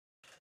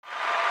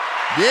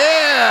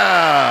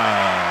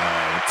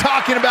Yeah!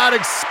 Talking about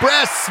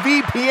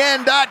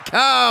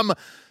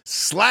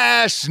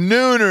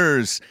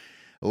expressvpn.com/Nooners.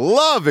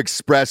 Love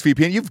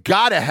ExpressVPN. You've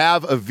got to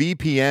have a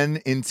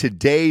VPN in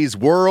today's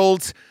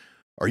world,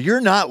 or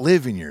you're not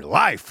living your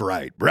life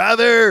right,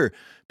 brother.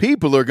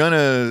 People are going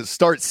to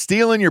start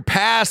stealing your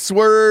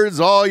passwords,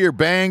 all your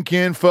bank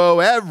info,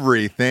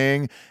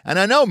 everything. And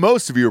I know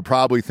most of you are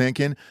probably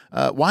thinking,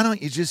 why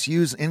don't you just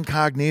use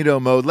incognito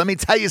mode? Let me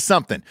tell you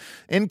something.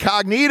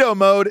 Incognito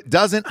mode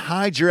doesn't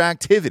hide your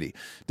activity.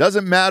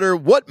 Doesn't matter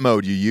what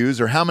mode you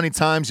use or how many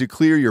times you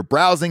clear your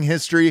browsing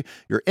history,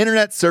 your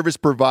internet service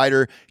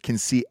provider can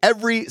see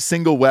every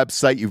single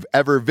website you've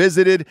ever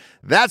visited.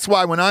 That's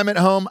why when I'm at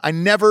home, I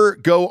never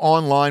go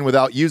online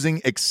without using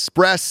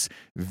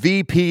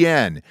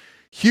ExpressVPN.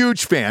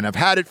 Huge fan. I've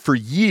had it for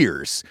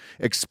years.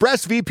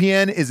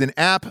 ExpressVPN is an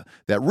app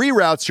that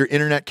reroutes your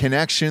internet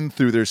connection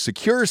through their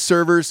secure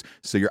servers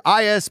so your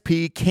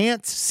ISP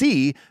can't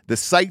see the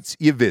sites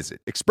you visit.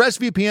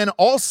 ExpressVPN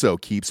also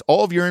keeps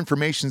all of your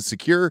information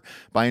secure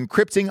by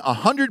encrypting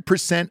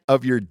 100%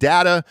 of your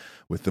data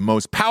with the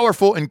most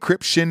powerful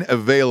encryption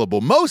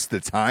available. Most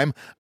of the time,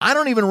 I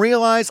don't even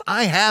realize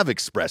I have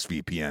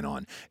ExpressVPN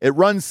on. It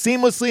runs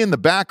seamlessly in the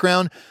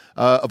background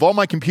of all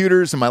my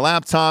computers and my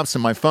laptops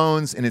and my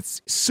phones, and it's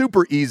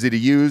super easy to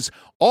use.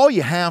 All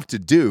you have to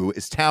do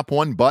is tap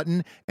one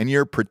button and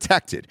you're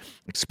protected.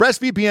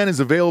 ExpressVPN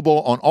is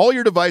available on all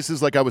your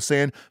devices, like I was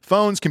saying,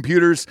 phones,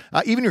 computers,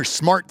 even your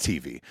smart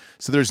TV.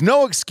 So there's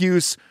no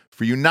excuse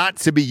for you not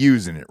to be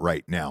using it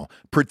right now.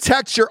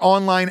 Protect your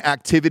online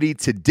activity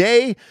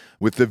today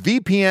with the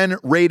VPN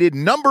rated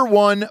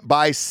 #1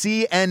 by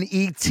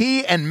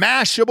CNET and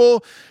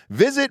Mashable.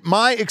 Visit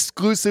my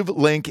exclusive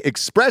link,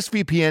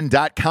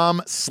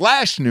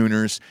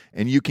 expressvpn.com/Nooners,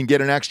 and you can get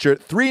an extra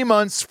 3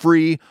 months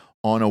free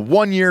on a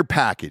 1-year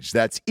package.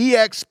 That's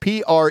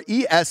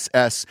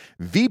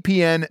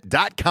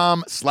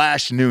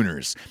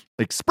expressvpn.com/Nooners.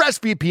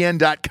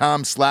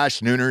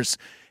 expressvpn.com/Nooners.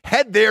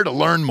 Head there to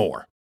learn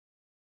more.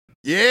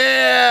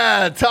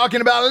 Yeah,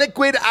 talking about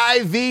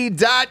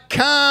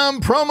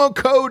liquidiv.com, promo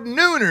code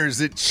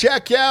Nooners at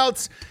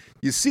checkout.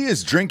 You see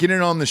us drinking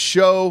it on the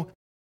show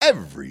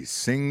every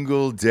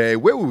single day.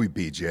 Where would we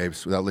be,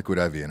 Jabes, without Liquid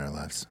IV in our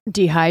lives?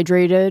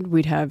 Dehydrated,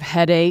 we'd have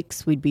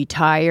headaches, we'd be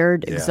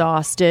tired,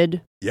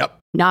 exhausted. Yep.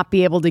 Not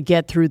be able to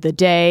get through the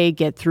day,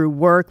 get through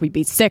work. We'd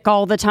be sick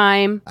all the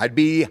time. I'd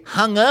be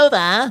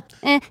hungover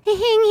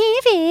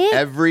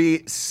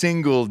every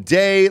single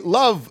day.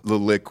 Love the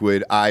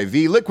Liquid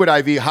IV. Liquid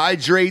IV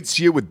hydrates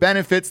you with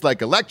benefits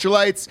like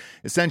electrolytes,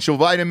 essential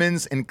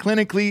vitamins, and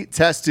clinically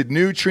tested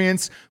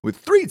nutrients with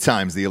 3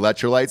 times the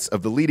electrolytes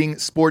of the leading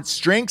sports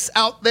drinks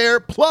out there,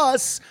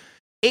 plus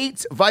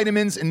 8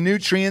 vitamins and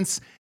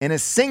nutrients in a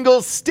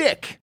single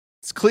stick.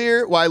 It's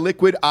clear why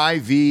Liquid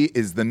IV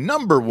is the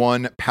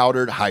 #1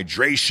 powdered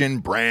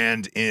hydration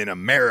brand in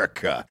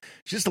America.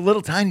 Just a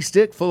little tiny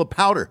stick full of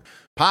powder.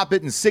 Pop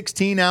it in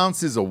 16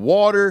 ounces of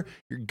water.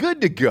 You're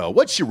good to go.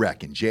 What you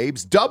reckon,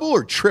 Jabes? Double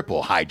or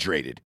triple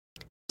hydrated?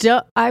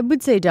 I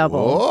would say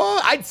double. Oh,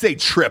 I'd say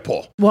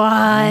triple.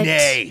 What?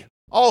 Nay,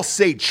 I'll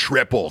say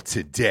triple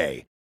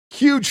today.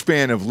 Huge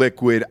fan of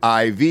Liquid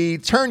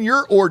IV. Turn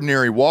your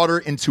ordinary water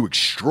into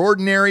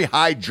extraordinary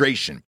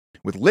hydration.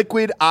 With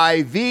Liquid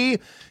IV,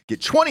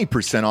 get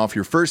 20% off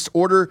your first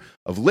order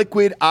of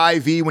Liquid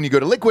IV when you go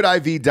to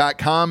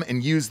liquidiv.com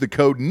and use the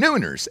code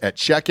Nooners at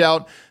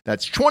checkout.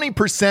 That's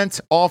 20%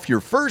 off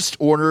your first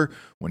order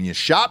when you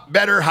shop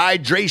Better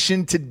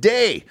Hydration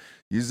today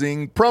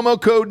using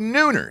promo code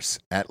Nooners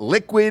at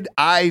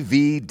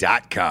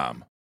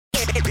liquidiv.com.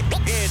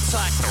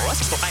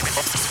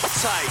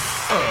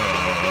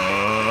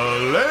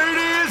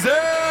 Ladies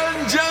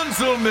and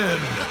gentlemen,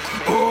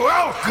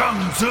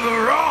 welcome to the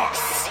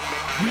Ross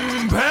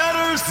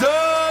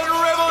Patterson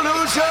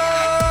Revolution!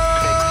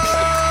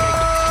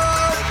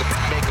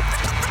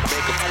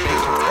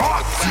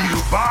 Brought to you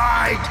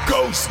by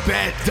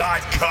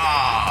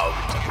GhostBed.com.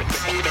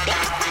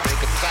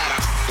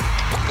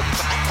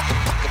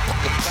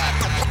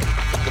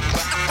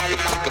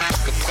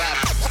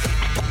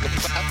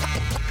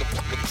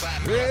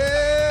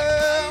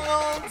 Well, I'm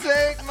gonna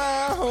take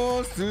my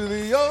horse to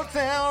the old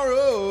town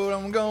road.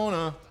 I'm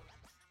gonna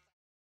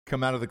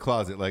come out of the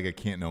closet like I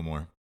can't no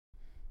more.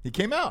 He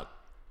came out.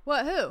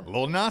 What, who?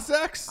 Lil Nas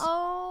X.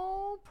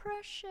 Oh,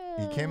 precious.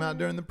 He came out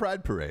during the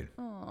Pride Parade.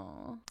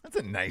 Oh. That's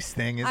a nice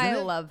thing, isn't it?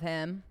 I love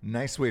him.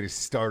 Nice way to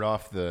start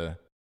off the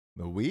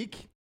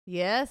week.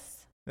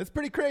 Yes. That's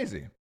pretty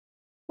crazy.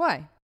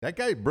 Why? That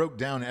guy broke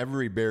down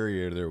every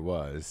barrier there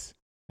was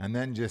and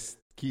then just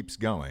keeps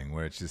going,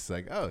 where it's just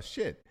like, oh,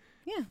 shit.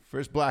 Yeah.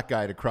 First black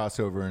guy to cross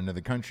over into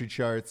the country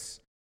charts.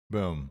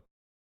 Boom.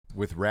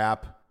 With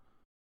rap.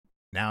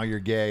 Now you're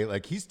gay.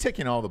 Like, he's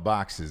ticking all the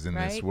boxes in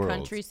this world.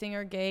 Country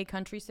singer, gay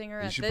country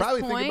singer. You should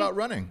probably think about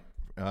running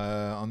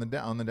on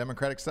the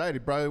Democratic side.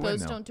 He'd probably win.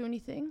 Those don't do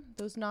anything.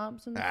 Those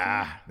knobs and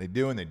they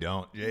do and they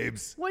don't,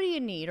 Jabes. What do you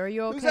need? Are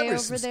you okay Who's ever over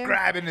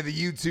subscribing to the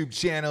YouTube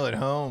channel at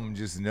home?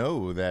 Just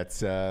know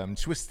that I'm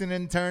twisting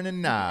and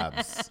turning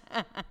knobs.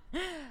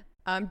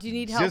 Do you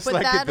need help Just with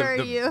like that, at or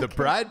are you? the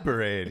pride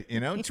parade,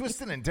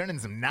 twisting and turning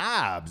some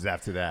knobs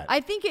after that.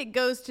 I think it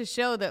goes to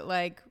show that,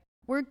 like,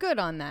 we're good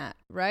on that,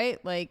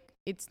 right? Like,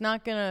 it's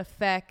not going to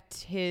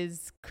affect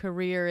his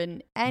career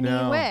in any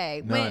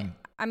way. None.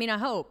 I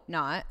hope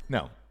not.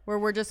 No. Where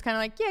we're just kind of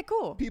like, yeah,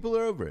 cool. People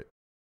are over it.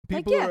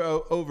 People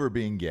are over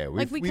being gay.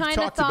 We've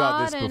talked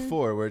about this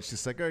before, where it's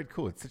just like, all right,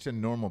 cool. It's such a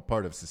normal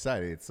part of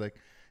society. It's like,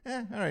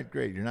 all right,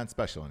 great. You're not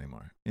special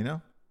anymore,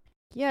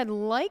 Yeah, I'd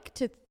like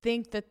to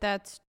think that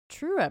that's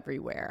true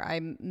everywhere. I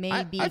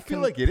feel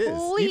like it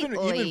is.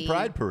 Even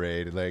Pride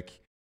Parade,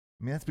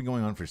 that's been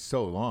going on for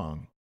so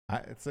long.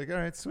 It's like, all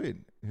right, sweet.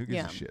 Who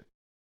gives a shit?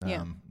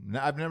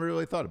 I've never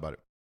really thought about it.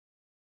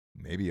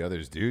 Maybe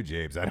others do,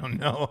 James. I don't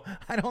know.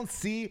 I don't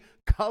see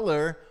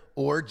color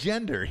or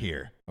gender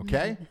here,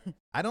 okay?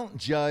 I don't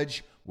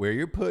judge where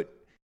you put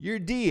your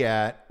D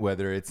at,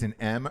 whether it's an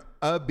M,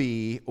 a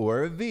B,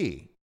 or a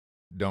V.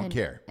 Don't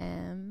care.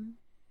 M.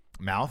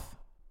 Mouth.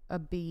 A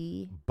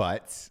B.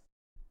 Butt.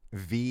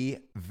 V.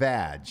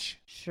 Vag.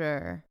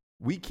 Sure.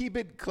 We keep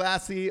it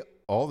classy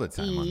all the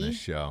time on this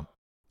show.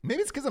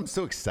 Maybe it's because I'm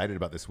so excited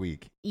about this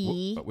week.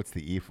 E. What's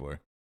the E for?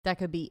 That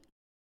could be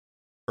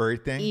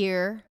everything.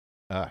 Ear.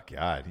 Oh,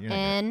 God.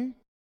 N.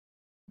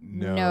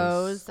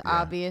 Nose,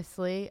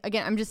 obviously.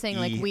 Again, I'm just saying,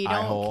 like, we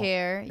don't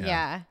care.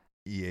 Yeah.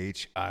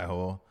 EH, eye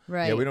hole.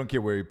 Right. Yeah, we don't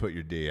care where you put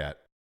your D at.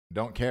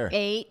 Don't care.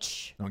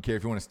 H. Don't care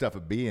if you want to stuff a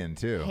B in,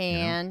 too.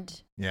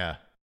 Hand. Yeah.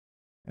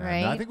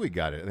 Right. No, I think we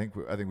got it.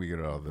 I think we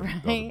got all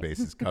the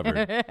bases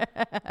covered.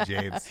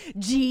 James.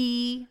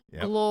 G.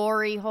 Yep.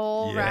 Glory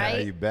hole, right?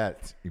 Yeah, you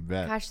bet.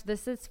 Gosh,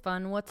 this is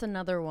fun. What's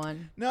another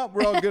one? No,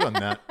 we're all good on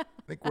that.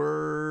 I think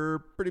we're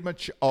pretty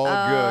much all good.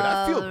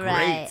 I feel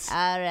great.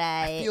 All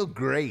right. I feel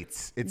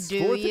great. It's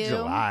 4th of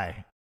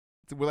July.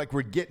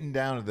 We're getting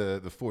down to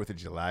the 4th of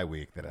July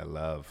week that I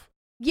love.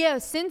 Yeah,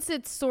 since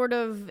it's sort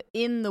of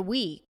in the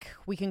week,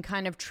 we can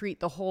kind of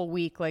treat the whole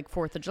week like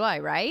 4th of July,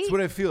 right? That's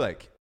what I feel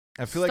like.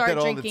 I feel like that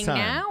all the time. Start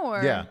drinking now?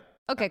 Or? Yeah.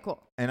 Okay,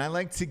 cool. And I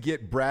like to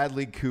get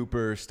Bradley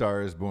Cooper,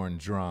 Star is Born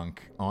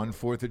drunk on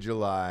 4th of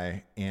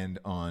July and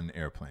on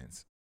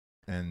airplanes.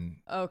 And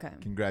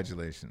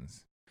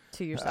congratulations.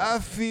 To yourself. I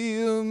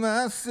feel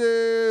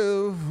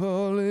myself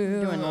falling.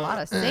 You're doing a lot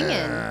of singing.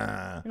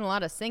 Doing a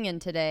lot of singing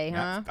today,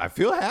 huh? I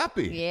feel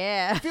happy.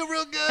 Yeah. I feel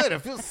real good. I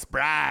feel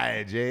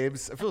spry,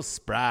 James. I feel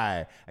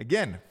spry.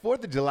 Again,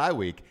 4th of July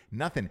week,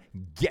 nothing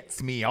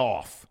gets me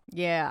off.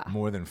 Yeah.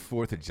 More than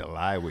 4th of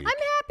July week. I'm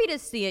happy to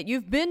see it.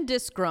 You've been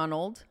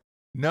disgruntled.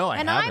 No, I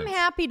haven't. And I'm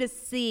happy to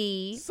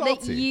see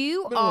that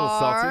you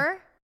are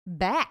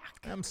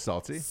back. I'm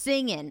salty.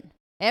 Singing.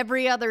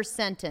 Every other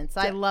sentence.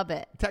 I love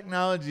it.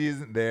 Technology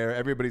isn't there.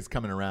 Everybody's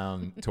coming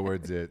around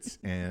towards it.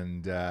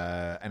 And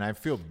I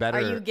feel better.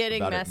 Are you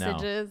getting about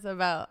messages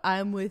about,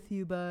 I'm with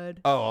you,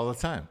 bud? Oh, all the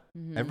time.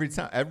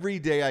 Mm-hmm. Every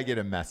day I get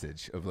a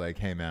message of like,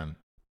 hey, man,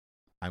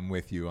 I'm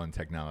with you on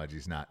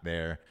technology's not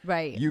there.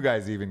 Right. You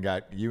guys even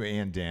got, you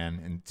and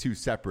Dan, in 2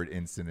 separate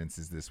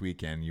incidences this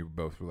weekend, you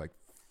both were like,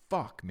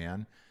 fuck,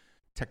 man,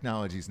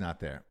 technology's not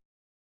there.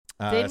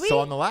 Did we? So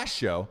on the last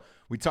show,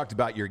 we talked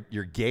about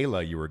your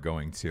gala you were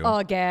going to.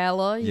 Oh,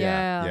 gala,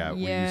 yeah.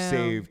 Where you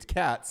saved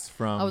cats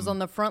from. I was on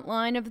the front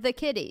line of the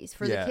kitties,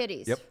 the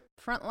kitties. Yep.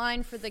 Front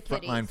line for the kitties.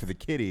 Front line for the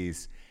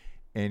kitties.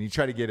 And you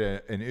tried to get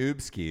an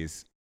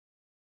Oobskis.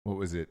 What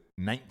was it?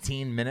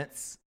 19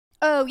 minutes?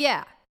 Oh,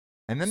 yeah.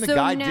 And then the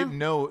guy didn't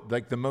know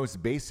like the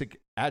most basic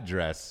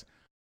address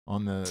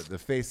on the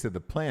face of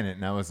the planet.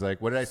 And I was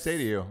like, what did I say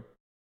to you?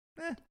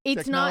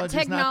 It's not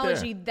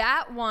technology.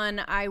 That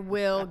one I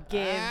will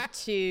give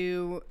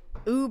to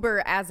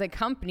Uber as a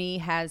company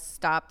has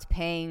stopped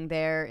paying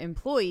their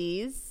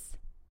employees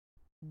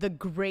the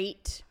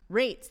great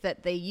rates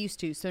that they used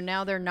to. So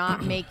now they're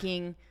not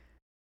making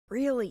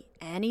really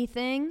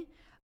anything.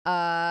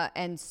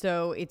 And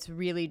so it's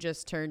really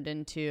just turned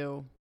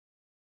into,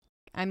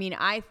 I mean,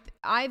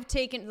 I've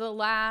taken the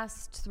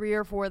last 3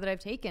 or 4 that I've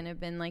taken have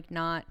been like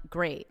not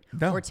great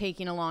or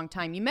taking a long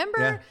time. You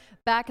remember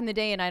back in the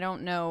day, and I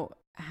don't know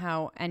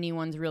how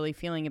anyone's really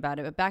feeling about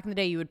it, but back in the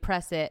day you would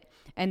press it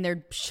and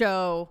there'd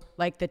show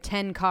like the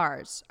 10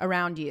 cars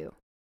around you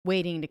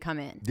waiting to come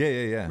in.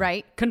 Yeah.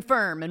 Right?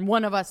 Confirm. And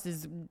one of us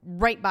is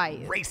right by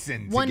you.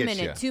 Racing to 1 get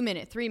minute, you. 2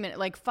 minutes, 3 minutes,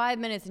 like 5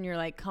 minutes. And you're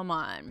like, come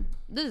on,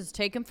 this is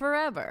taking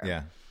forever.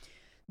 Yeah.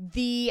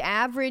 The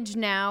average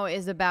now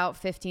is about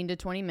 15 to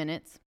 20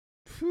 minutes.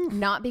 Whew.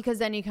 Not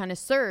because any kind of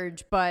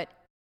surge, but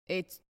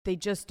they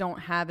just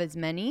don't have as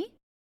many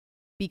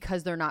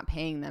because they're not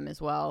paying them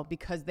as well,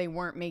 because they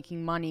weren't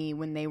making money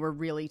when they were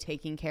really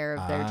taking care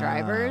of their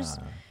drivers.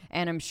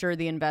 And I'm sure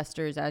the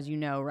investors, as you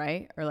know,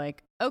 right, are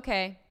like,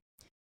 okay,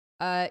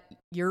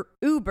 your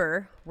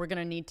Uber, we're going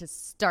to need to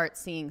start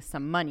seeing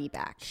some money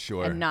back.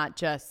 Sure. And not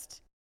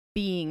just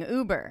being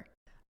Uber.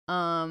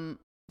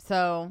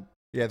 So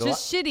yeah,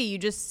 just shitty. You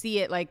just see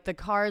it like the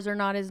cars are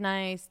not as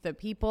nice. The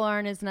people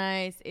aren't as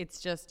nice.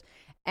 It's just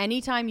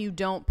anytime you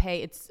don't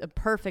pay, it's a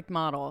perfect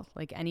model.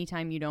 Like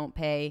anytime you don't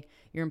pay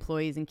your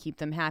employees and keep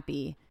them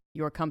happy,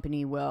 your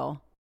company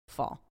will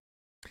fall.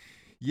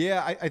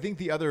 Yeah, I think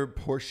the other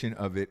portion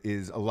of it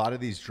is a lot of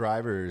these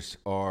drivers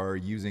are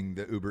using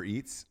the Uber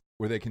Eats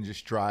where they can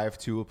just drive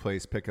to a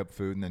place, pick up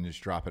food, and then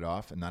just drop it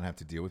off and not have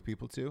to deal with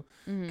people too.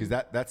 Because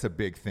that's a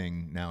big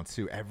thing now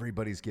too.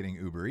 Everybody's getting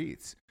Uber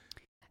Eats.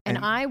 And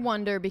I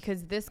wonder,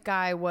 because this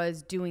guy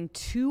was doing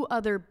 2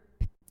 other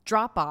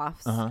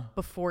drop-offs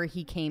before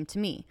he came to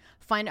me.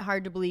 Find it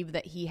hard to believe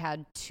that he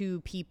had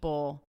 2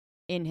 people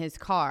in his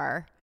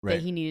car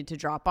that he needed to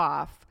drop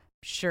off.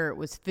 Sure, it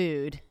was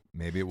food.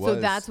 Maybe it was.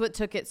 So that's what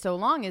took it so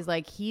long, is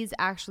like he's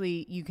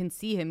actually, you can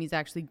see him, he's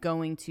actually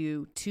going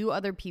to 2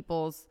 other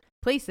people's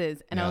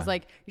places. And I was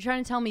like, you're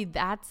trying to tell me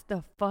that's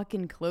the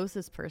fucking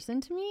closest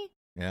person to me?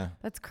 Yeah.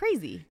 That's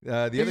crazy.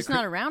 They're just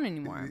not around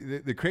anymore.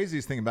 The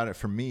craziest thing about it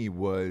for me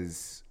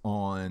was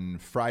on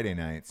Friday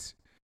nights,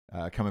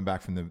 coming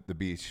back from the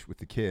beach with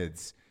the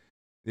kids,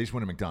 they just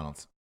wanted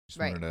McDonald's. Just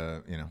wanted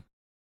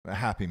a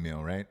Happy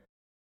Meal, right?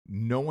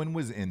 No one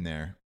was in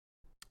there.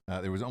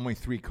 There was only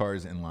 3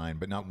 cars in line,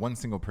 but not one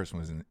single person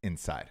was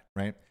inside,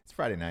 right? It's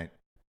Friday night.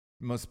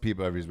 Most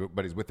people,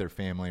 everybody's with their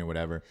family or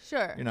whatever.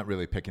 Sure. You're not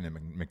really picking at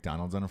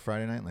McDonald's on a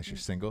Friday night unless you're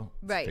single.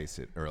 Right. Let's face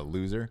it, or a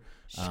loser.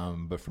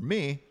 But for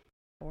me,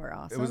 or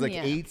awesome, it was like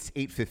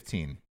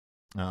 8:15.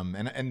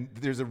 And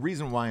there's a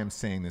reason why I'm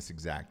saying this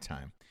exact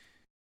time.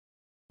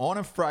 On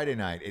a Friday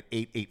night at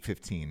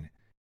 8:15,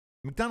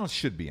 McDonald's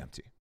should be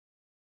empty.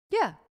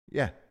 Yeah.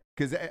 Yeah.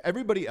 Because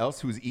everybody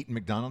else who was eating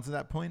McDonald's at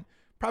that point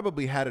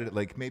probably had it at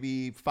like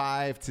maybe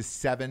 5 to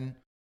 7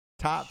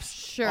 tops.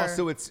 Sure.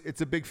 Also,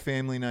 it's a big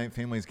family night.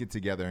 Families get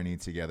together and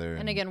eat together.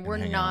 And again, we're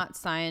not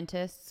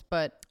scientists,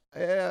 but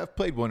I've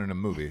played one in a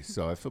movie,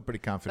 so I feel pretty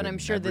confident. But I'm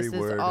sure this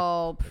is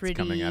all pretty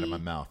coming out of my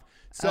mouth.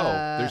 So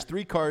there's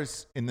 3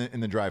 cars in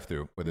the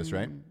drive-thru with us,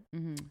 right?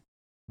 Mm-hmm.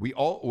 We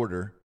all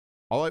order.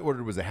 All I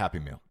ordered was a Happy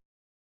Meal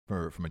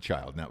from a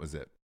child, and that was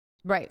it.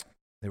 Right.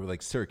 They were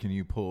like, "Sir, can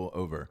you pull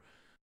over?"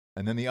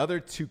 And then the other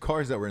 2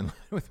 cars that were in line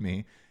with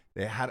me,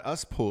 they had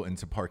us pull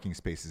into parking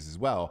spaces as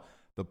well.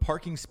 The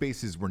parking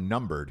spaces were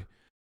numbered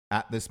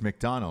at this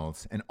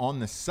McDonald's, and on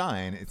the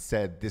sign it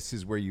said, "This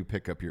is where you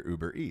pick up your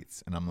Uber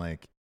Eats." And I'm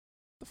like,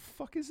 "The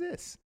fuck is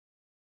this?"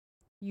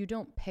 You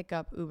don't pick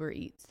up Uber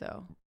Eats,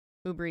 though.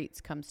 Uber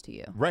Eats comes to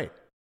you. Right.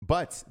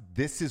 But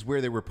this is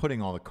where they were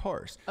putting all the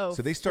cars. Oh,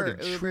 so they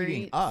started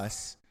treating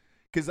us,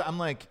 because I'm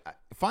like,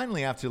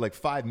 finally after like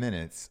 5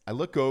 minutes, I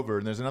look over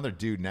and there's another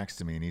dude next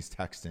to me and he's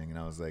texting, and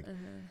I was like,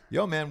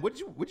 "Yo, man, what'd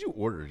you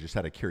order?" Just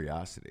out of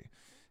curiosity.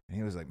 And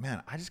he was like,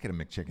 "Man, I just got a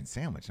McChicken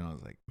sandwich." And I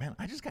was like, "Man,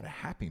 I just got a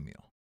Happy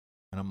Meal."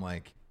 And I'm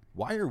like,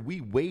 "Why are we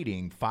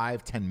waiting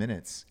 5-10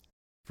 minutes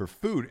for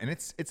food?" And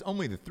it's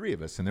only the 3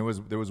 of us, and there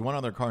was one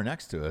other car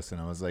next to us, and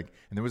I was like,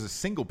 and there was a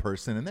single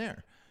person in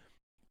there.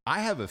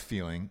 I have a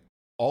feeling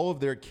all of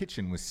their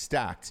kitchen was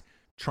stacked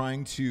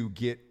trying to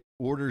get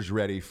orders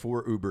ready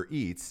for Uber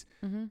Eats,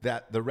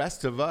 that the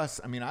rest of us,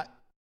 I mean,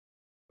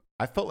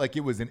 I felt like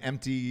it was an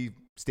empty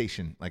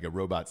station, like a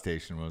robot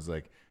station, where I was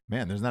like,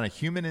 man, there's not a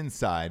human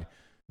inside.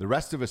 The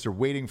rest of us are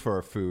waiting for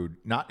our food,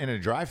 not in a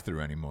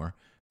drive-thru anymore,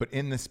 but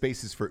in the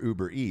spaces for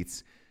Uber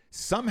Eats.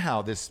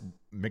 Somehow this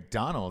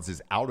McDonald's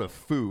is out of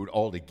food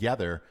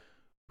altogether.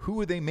 Who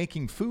are they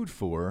making food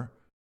for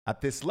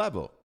at this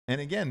level? And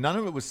again, none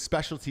of it was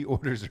specialty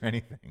orders or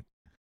anything.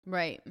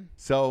 Right.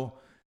 So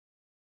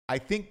I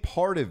think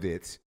part of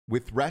it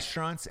with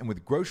restaurants and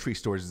with grocery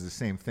stores is the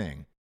same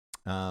thing.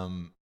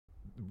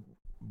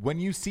 When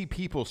you see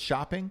people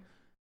shopping,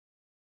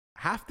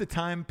 half the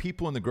time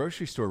people in the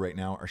grocery store right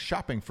now are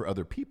shopping for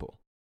other people.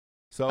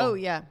 So oh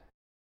yeah,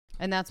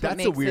 and that's what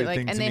makes a weird it like.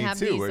 thing And to they me have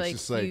too, these where like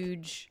it's just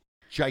huge,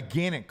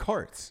 gigantic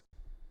carts.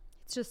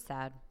 It's just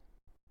sad.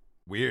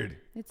 Weird.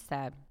 It's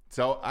sad.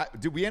 So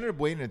we ended up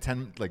waiting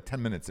 10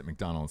 minutes at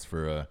McDonald's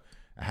for a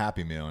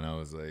Happy Meal, and I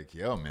was like,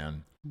 "Yo,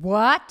 man,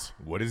 what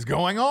is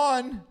going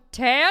on?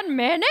 10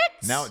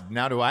 minutes?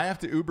 Now do I have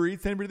to Uber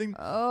Eats and everything?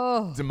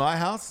 Oh, to my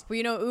house?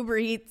 Well, Uber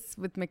Eats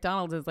with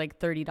McDonald's is like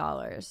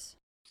 $30.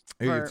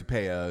 You have to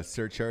pay a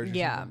surcharge. Or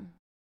something?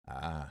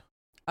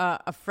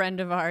 A friend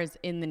of ours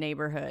in the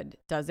neighborhood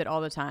does it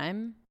all the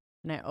time,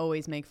 and I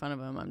always make fun of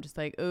him. I'm just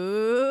like,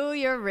 "Ooh,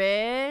 you're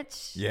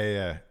rich."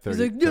 Yeah. 30, He's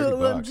like, "No,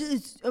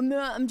 $30.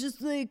 I'm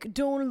just like,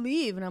 don't want to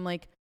leave." And I'm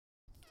like,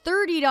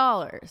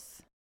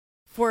 $30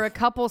 for a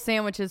couple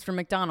sandwiches from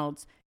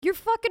McDonald's. You're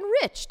fucking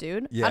rich,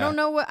 dude. Yeah. I don't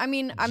know what. I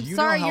mean, I'm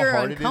sorry know how you're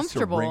hard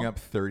uncomfortable. It is to bring up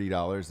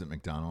 $30 at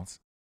McDonald's.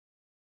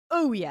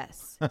 Oh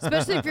yes,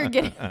 especially if you're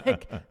getting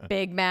like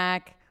Big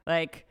Mac,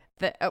 like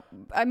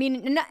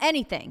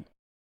anything.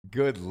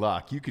 Good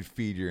luck. You could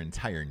feed your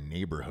entire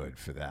neighborhood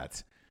for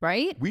that.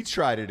 Right? We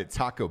tried it at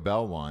Taco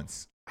Bell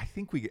once. I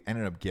think we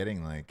ended up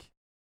getting like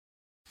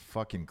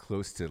fucking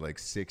close to like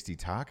 60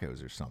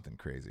 tacos or something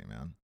crazy,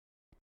 man.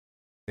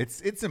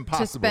 It's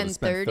impossible to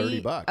spend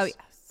 $30. Oh yes.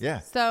 Yeah.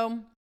 So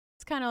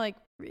it's kind of like,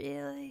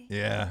 really?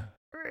 Yeah.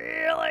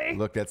 Really?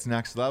 Look, that's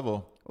next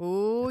level.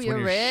 Ooh, that's you're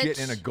when you're rich.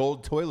 shitting in a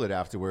gold toilet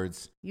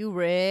afterwards. You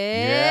rich?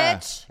 Yeah.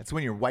 That's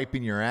when you're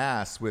wiping your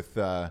ass with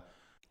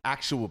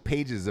actual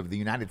pages of the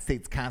United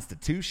States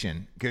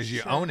Constitution because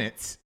you own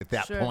it at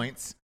that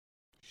point.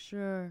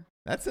 Sure.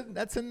 That's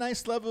a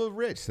nice level of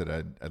rich that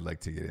I'd like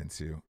to get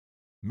into.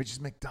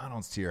 Mitch's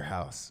McDonald's to your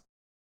house.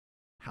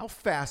 How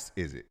fast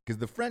is it? Because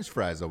the French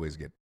fries always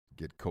get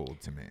cold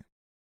to me.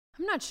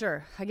 I'm not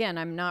sure. Again,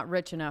 I'm not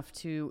rich enough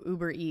to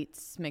Uber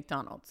Eats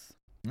McDonald's.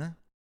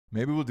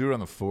 Maybe we'll do it on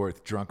the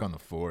 4th, drunk on the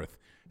 4th.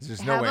 There's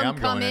just no have way them I'm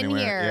come going in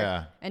anywhere.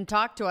 here and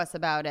talk to us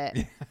about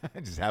it.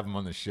 Just have them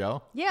on the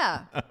show.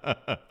 Yeah.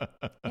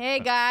 Hey,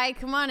 guy,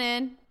 come on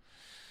in.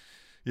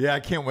 Yeah,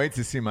 I can't wait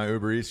to see my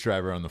Uber Eats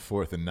driver on the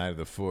 4th and night of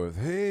the 4th.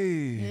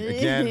 Hey,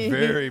 again,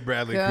 very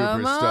Bradley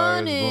Cooper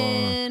Stars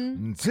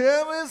Born.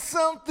 Tell me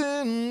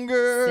something,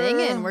 girl.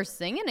 Singing. We're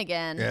singing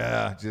again.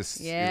 Yeah, just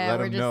let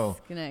them know. We're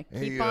just going to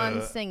keep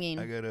on singing.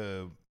 I got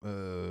a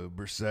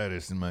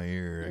bursitis in my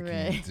ear.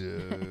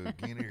 I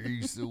can't hear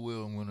you so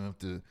well. I'm going to have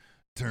to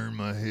turn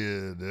my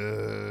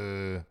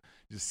head.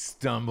 Just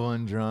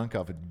stumbling drunk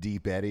off of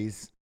Deep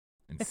Eddies.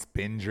 And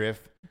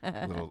Spindrift,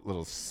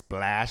 little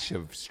splash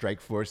of Strike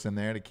Force in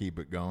there to keep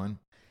it going.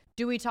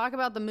 Do we talk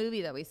about the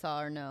movie that we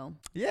saw or no?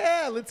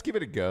 Yeah, let's give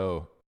it a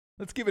go.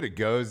 Let's give it a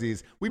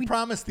go-sies. We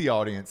promised the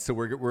audience, so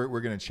we're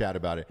going to chat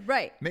about it.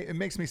 Right. It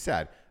makes me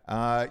sad.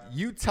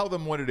 You tell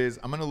them what it is.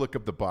 I'm going to look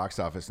up the box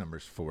office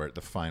numbers for it,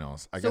 the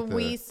finals.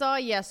 We saw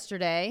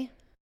yesterday.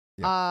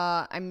 Yeah.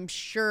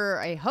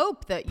 I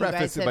hope that you guys have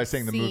preface it by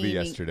saying the movie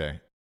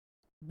yesterday.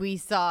 We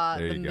saw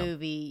the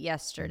movie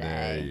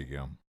yesterday. There you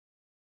go.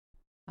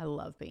 I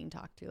love being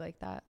talked to like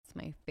that. It's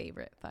my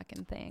favorite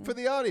fucking thing. For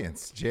the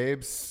audience,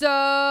 Jabes.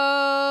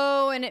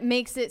 So, and it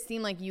makes it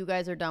seem like you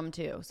guys are dumb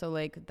too. So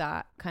like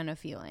that kind of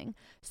feeling.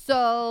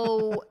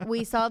 So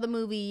we saw the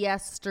movie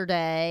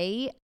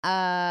yesterday.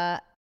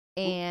 And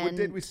what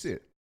did we see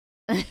it?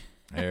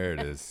 There it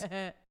is.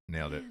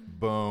 Nailed it.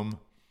 Boom.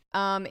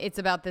 It's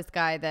about this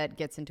guy that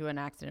gets into an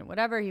accident,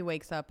 whatever. He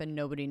wakes up and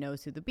nobody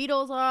knows who the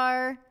Beatles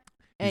are.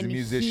 He's a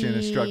musician,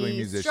 a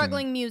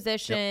struggling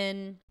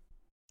musician. Yep.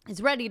 Is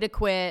ready to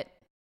quit,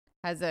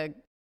 has a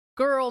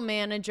girl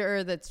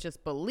manager that's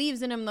just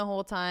believes in him the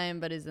whole time,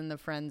 but is in the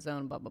friend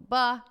zone, blah, blah,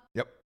 blah.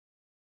 Yep.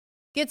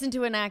 Gets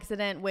into an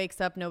accident, wakes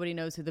up, nobody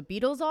knows who the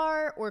Beatles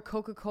are, or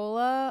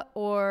Coca-Cola,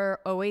 or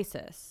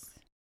Oasis.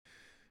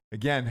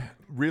 Again,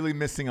 really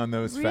missing on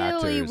those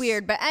factors. Really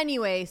weird. But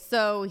anyway,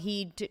 so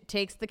he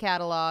takes the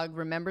catalog,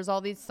 remembers all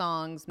these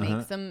songs,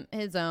 makes them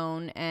his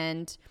own,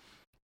 and,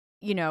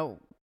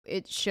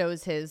 it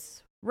shows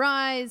his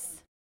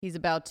rise. He's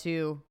about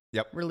to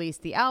release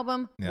the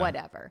album,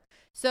 whatever.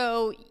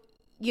 So,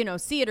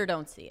 see it or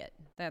don't see it.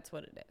 That's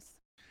what it is.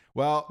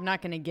 Well, I'm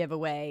not going to give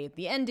away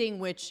the ending,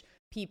 which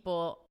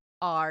people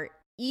are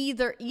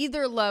either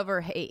love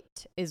or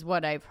hate is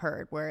what I've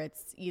heard, where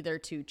it's either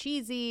too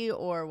cheesy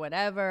or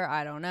whatever.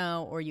 I don't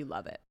know, or you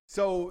love it.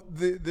 So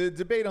the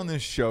debate on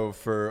this show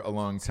for a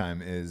long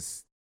time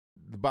is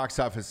the box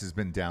office has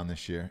been down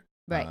this year.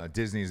 Right.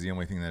 Disney is the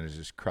only thing that is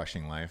just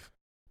crushing life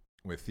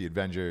with the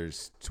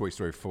Avengers, Toy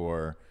Story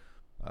 4,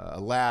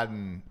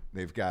 Aladdin.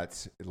 They've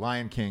got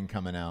Lion King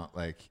coming out.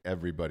 Like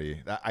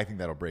everybody, I think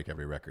that'll break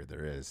every record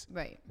there is.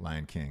 Right.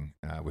 Lion King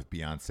with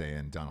Beyonce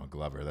and Donald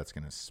Glover. That's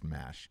going to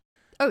smash.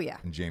 Oh, yeah.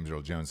 And James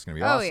Earl Jones is going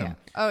to be awesome.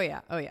 Oh,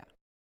 yeah.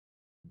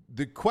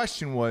 The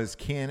question was,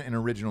 can an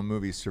original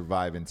movie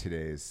survive in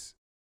today's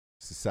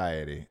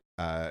society?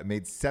 It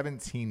made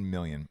 $17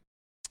 million,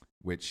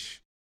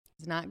 which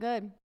is not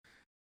good.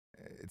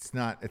 It's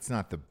not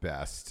the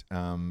best.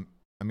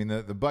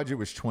 The budget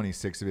was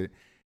 26 of it.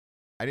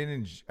 I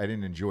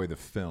didn't enjoy the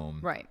film.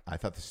 Right. I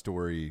thought the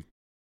story,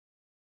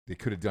 they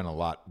could have done a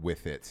lot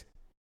with it.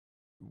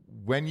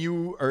 When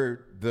you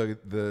are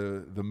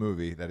the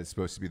movie that is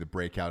supposed to be the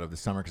breakout of the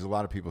summer, because a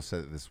lot of people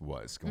said that this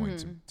was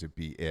going to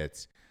be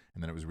it,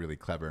 and then it was really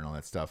clever and all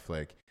that stuff.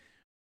 Like,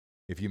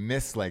 if you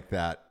miss like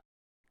that,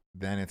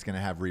 then it's going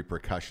to have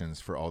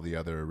repercussions for all the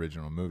other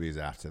original movies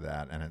after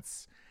that. And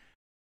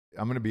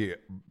I'm going to be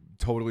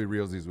totally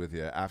realsies with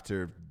you.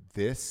 After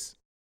this,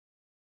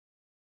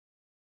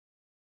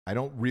 I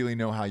don't really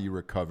know how you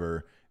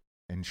recover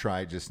and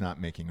try just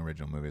not making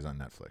original movies on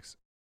Netflix.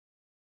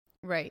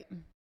 Right.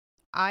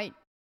 I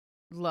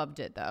loved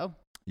it, though.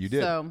 You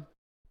did. So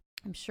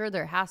I'm sure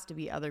there has to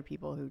be other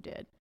people who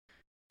did.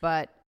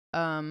 But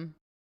I'm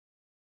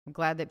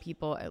glad that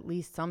at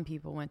least some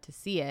people went to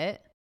see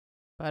it.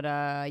 But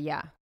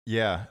yeah.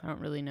 Yeah. I don't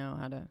really know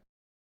how to.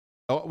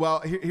 Oh,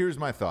 well, here's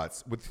my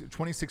thoughts. With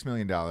 $26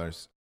 million,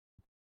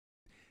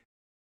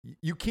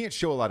 you can't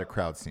show a lot of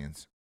crowd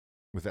scenes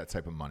with that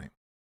type of money.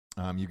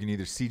 You can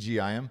either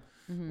CGI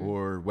them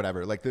or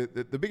whatever. Like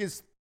the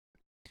biggest,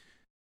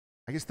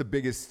 I guess the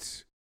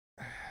biggest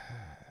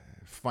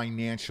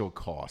financial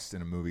cost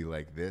in a movie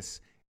like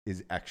this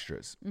is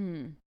extras.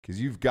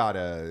 Because you've got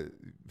to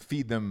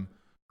feed them,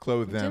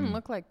 clothe them. It didn't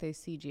look like they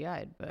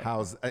CGI'd.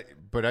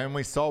 But I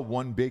only saw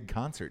one big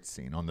concert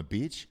scene on the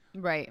beach.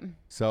 Right.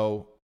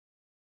 So.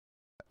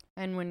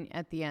 And when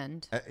at the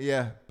end.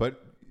 Yeah,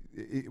 but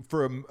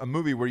for a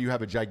movie where you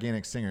have a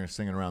gigantic singer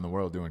singing around the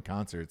world doing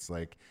concerts,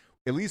 like,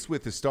 at least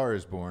with The Star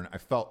Is Born, I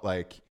felt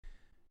like,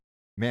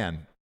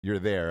 man, you're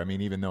there. I mean,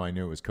 even though I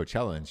knew it was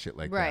Coachella and shit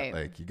like that,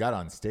 like you got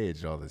on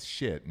stage, all this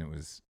shit, and it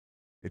was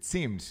it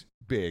seemed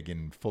big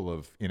and full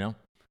of, you know?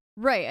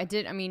 Right.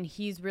 I mean,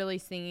 he's really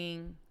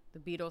singing the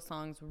Beatles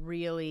songs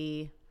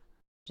really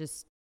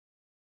just,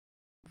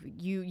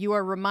 you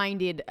are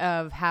reminded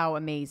of how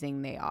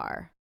amazing they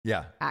are.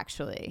 Yeah.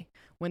 Actually,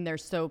 when they're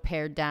so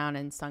pared down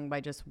and sung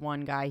by just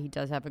one guy, he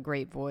does have a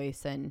great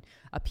voice and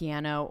a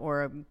piano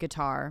or a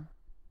guitar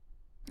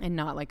and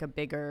not like a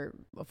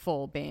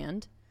full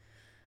band.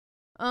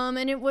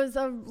 And it was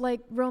a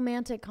like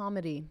romantic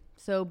comedy.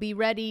 So be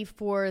ready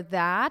for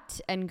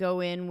that and go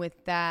in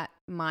with that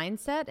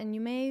mindset and you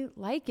may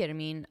like it. I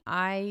mean,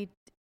 I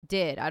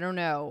did. I don't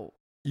know.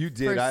 You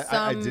did.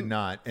 I did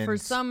not. And for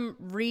some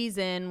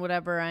reason,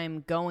 whatever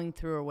I'm going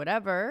through or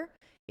whatever,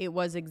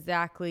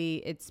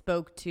 it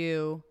spoke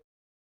to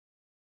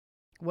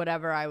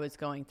whatever I was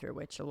going through,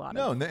 which a lot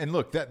of. No, and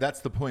look, that's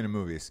the point of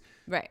movies.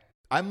 Right.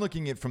 I'm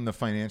looking at it from the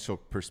financial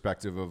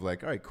perspective of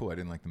like, all right, cool. I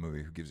didn't like the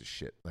movie. Who gives a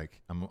shit?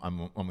 Like,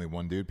 I'm only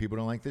one dude. People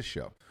don't like this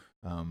show.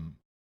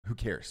 Who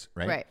cares?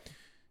 Right. Right.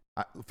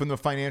 From the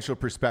financial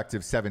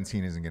perspective,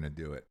 17 isn't going to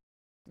do it.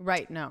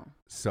 Right. No.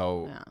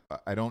 So no.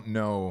 I don't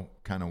know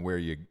kind of where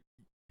you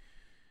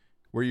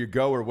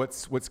go or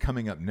what's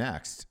coming up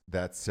next.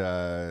 That's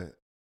going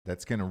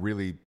to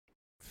really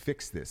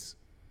fix this.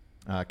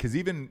 Because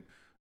even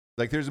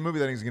like there's a movie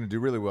that I think is going to do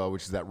really well,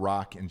 which is that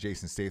Rock and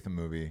Jason Statham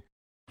movie.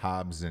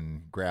 Hobbs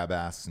and grab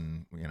ass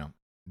and, you know,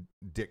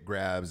 dick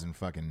grabs and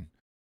fucking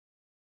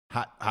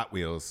Hot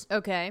Wheels.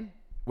 Okay.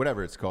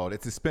 Whatever it's called.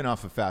 It's a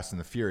spinoff of Fast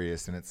and the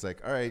Furious. And it's like,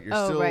 all right, you're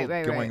still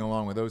going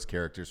along with those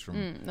characters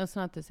from. That's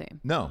not the same.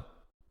 No,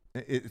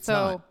 it's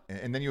not.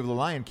 And then you have The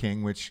Lion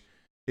King, which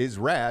is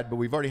rad, but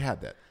we've already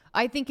had that.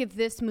 I think if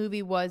this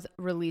movie was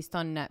released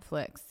on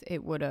Netflix,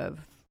 it would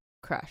have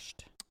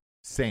crushed.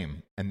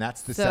 Same. And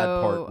that's the sad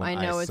part when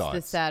I know it's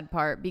the sad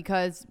part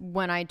because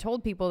when I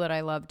told people that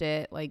I loved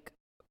it, like,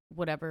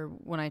 whatever,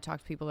 when I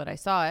talked to people that I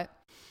saw it,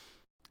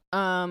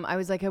 I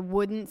was like, I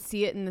wouldn't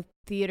see it in the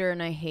theater,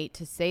 and I hate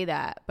to say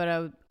that,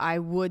 but I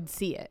would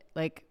see it.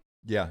 Like,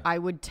 yeah, I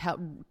would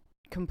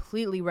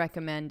completely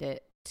recommend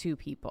it to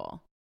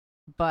people,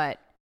 but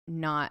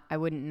I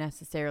wouldn't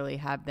necessarily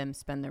have them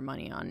spend their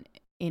money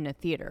in a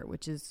theater,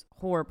 which is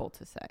horrible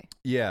to say.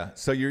 Yeah,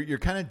 so you're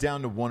kind of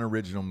down to one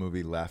original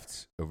movie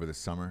left over the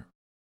summer.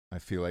 I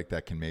feel like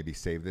that can maybe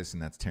save this,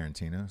 and that's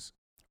Tarantino's.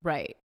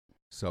 Right.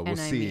 So we'll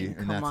see,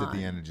 and that's at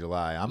the end of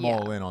July. I'm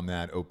all in on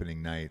that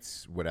opening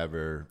nights,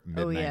 whatever,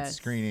 midnight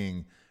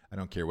screening. I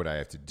don't care what I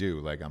have to do.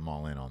 Like, I'm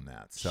all in on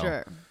that. So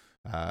sure.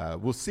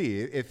 We'll see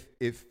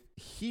if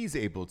he's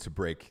able to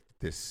break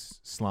this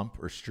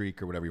slump or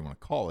streak or whatever you want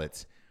to call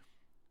it.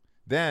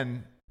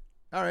 Then,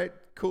 all right,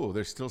 cool.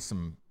 There's still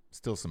some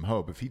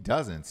hope. If he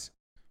doesn't,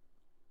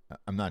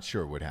 I'm not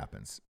sure what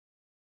happens.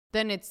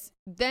 Then it's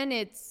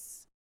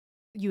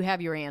you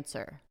have your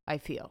answer, I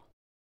feel.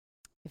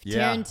 If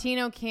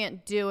Tarantino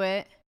can't do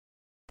it,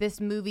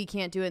 this movie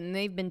can't do it, and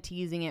they've been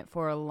teasing it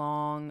for a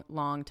long,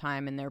 long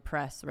time, and their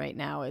press right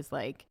now is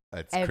like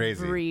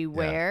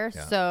everywhere.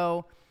 Yeah.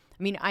 So,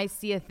 I mean, I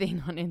see a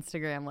thing on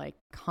Instagram like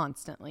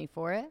constantly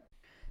for it.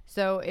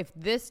 So if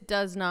this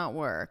does not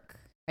work,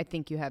 I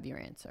think you have your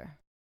answer.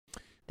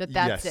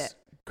 That's it.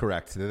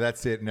 Correct.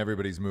 That's it, and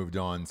everybody's moved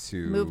on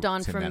from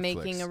Netflix.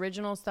 Making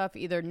original stuff.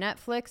 Either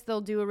Netflix, they'll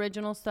do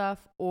original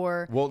stuff,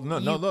 or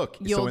look.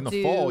 So in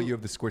the fall, you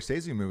have the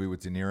Scorsese movie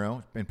with De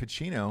Niro and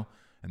Pacino,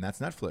 and that's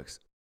Netflix.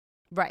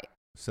 Right.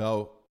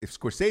 So if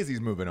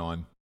Scorsese's moving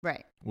on,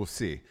 right, we'll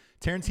see.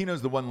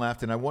 Tarantino's the one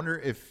left, and I wonder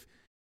if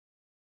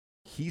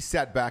he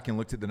sat back and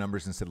looked at the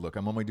numbers and said, "Look,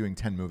 I'm only doing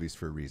 10 movies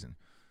for a reason."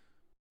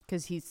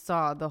 Because he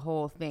saw the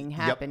whole thing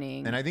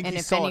happening. Yep. And I think he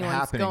saw it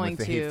happening with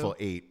The Hateful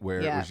Eight, where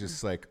it was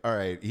just like, all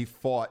right, he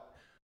fought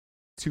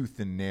tooth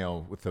and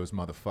nail with those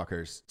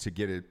motherfuckers to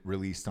get it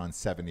released on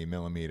 70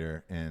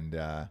 millimeter. And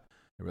they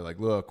were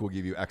like, look, we'll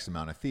give you X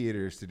amount of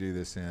theaters to do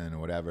this in or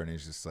whatever. And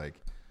he's just like,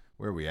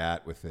 where are we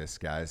at with this,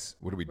 guys?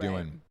 What are we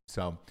doing?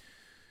 So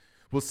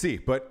we'll see.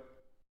 But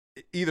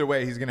either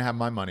way, he's going to have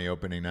my money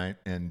opening night.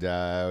 And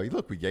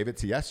look, we gave it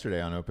to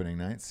yesterday on opening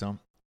night. So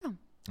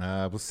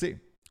we'll see.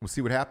 We'll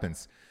see what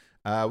happens.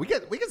 We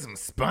get some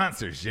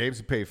sponsors, James,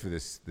 to pay for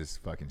this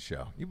fucking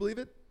show. You believe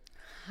it?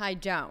 I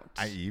don't.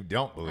 You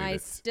don't believe it? I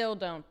still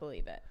don't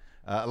believe it.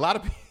 A lot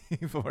of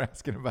people were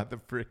asking about the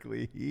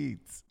prickly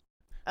heats.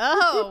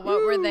 Oh,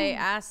 what were they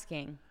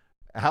asking?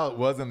 How it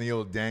was on the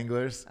old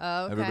Danglers.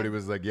 Oh, okay. Everybody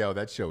was like, yo,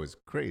 that show is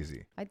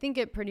crazy. I think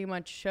it pretty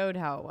much showed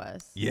how it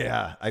was.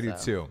 Yeah, I do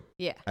too.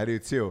 Yeah. I do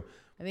too.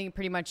 I think it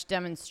pretty much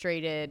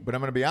demonstrated. But I'm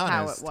going to be honest,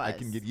 how it was. I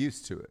can get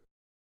used to it.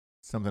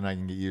 Something I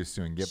can get used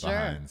to and get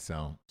behind.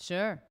 So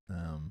sure.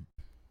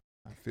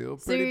 I feel pretty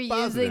So you're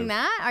positive. using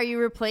that? Are you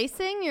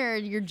replacing your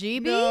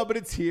GB? No, but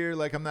it's here.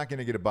 Like, I'm not going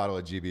to get a bottle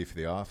of GB for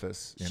the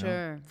office. You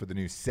know, for the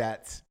new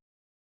set,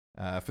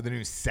 for the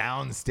new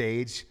sound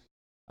stage.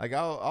 Like,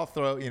 I'll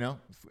throw, you know,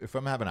 if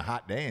I'm having a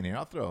hot day in here,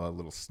 I'll throw a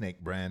little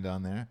Snake brand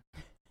on there. A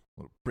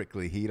little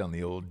prickly heat on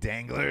the old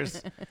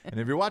Danglers. And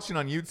if you're watching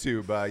on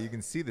YouTube, you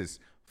can see this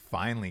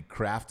finely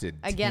crafted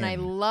Again, tin. I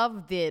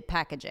love the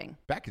packaging.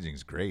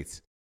 Packaging's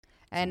great.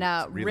 And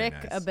really Rick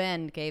nice.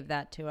 Abend gave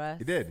that to us.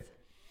 He did.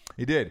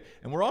 He did.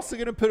 And we're also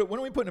going to when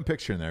are we putting a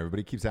picture in there?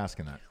 Everybody keeps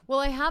asking that. Well,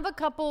 I have a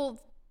couple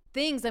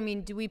things. I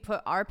mean, do we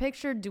put our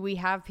picture? Do we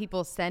have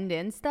people send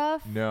in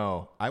stuff?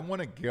 No. I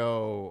want to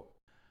go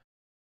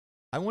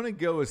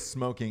as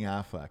Smoking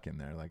Affleck in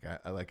there.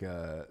 Like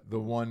the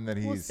one that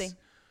he's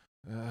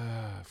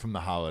from the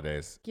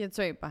holidays. Yeah, it's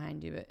right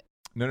behind you. But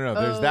No.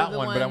 There's that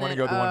one, but I want to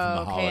go the one from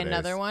the holidays. Okay,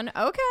 another one.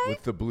 Okay.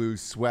 With the blue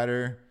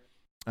sweater.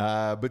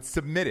 But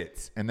submit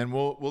it, and then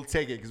we'll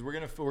take it because we're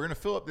gonna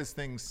fill up this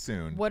thing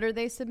soon. What are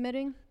they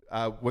submitting?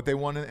 What they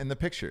want in the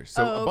picture.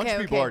 So a bunch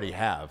of people already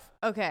have.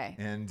 Okay.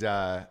 And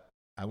I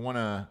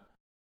wanna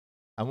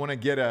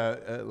get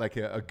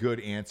a good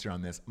answer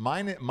on this.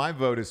 My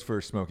vote is for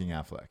Smoking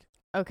Affleck.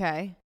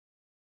 Okay.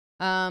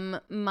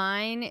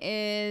 Mine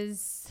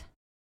is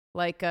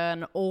like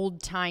an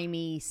old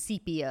timey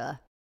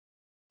sepia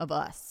of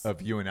us.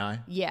 Of you and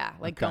I. Yeah,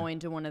 like going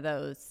to one of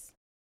those.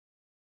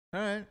 All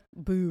right.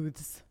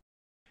 Booths.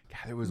 God,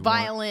 there was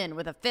violin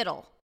with a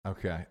fiddle.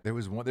 Okay.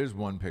 There's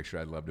one picture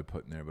I'd love to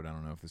put in there, but I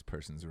don't know if this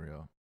person's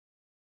real.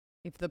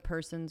 If the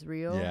person's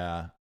real?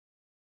 Yeah.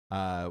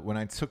 When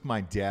I took my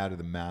dad to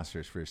the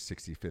Masters for his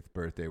 65th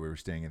birthday, we were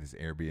staying at this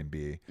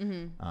Airbnb,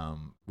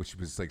 which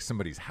was like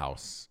somebody's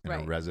house in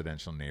a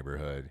residential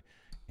neighborhood.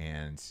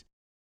 And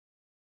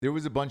there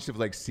was a bunch of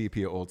like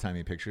sepia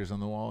old-timey pictures on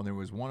the wall. And there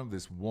was one of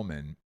this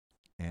woman,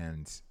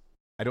 and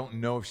I don't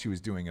know if she was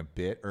doing a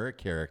bit or a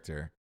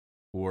character,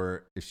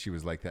 or if she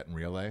was like that in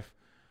real life,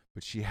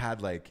 but she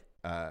had like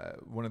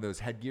one of those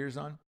headgears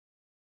on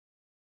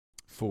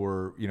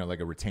for, like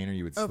a retainer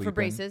you would sleep in. Oh, for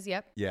braces,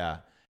 yep. Yeah.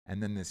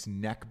 And then this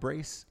neck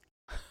brace.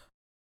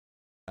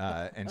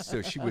 And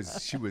so she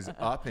was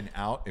up and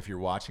out. If you're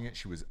watching it,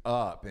 she was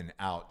up and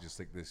out just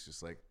like this,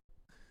 just like.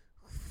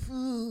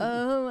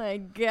 Oh, my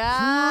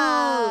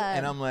God.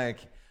 And I'm like,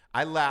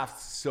 I laughed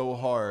so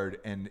hard,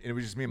 and it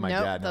was just me and my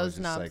dad. And those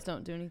knobs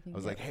don't do anything. I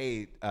was like,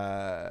 hey,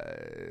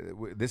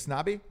 this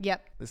knobby?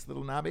 Yep. This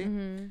little knobby?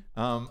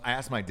 Mm-hmm. I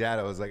asked my dad,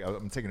 I was like,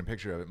 I'm taking a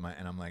picture of it,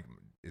 and I'm like,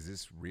 is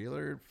this real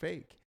or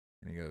fake?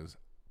 And he goes,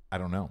 I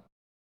don't know.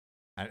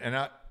 And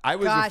I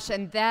was... Gosh,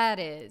 and that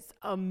is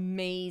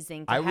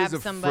amazing to I was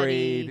have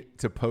somebody... afraid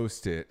to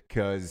post it,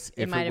 because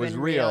if it was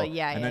real,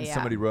 and then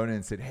somebody wrote in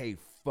and said, hey,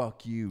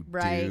 fuck you,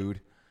 dude.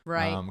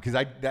 Right. Because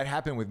that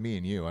happened with me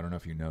and you. I don't know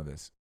if you know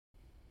this.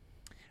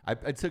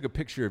 I took a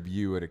picture of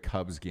you at a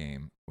Cubs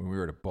game when we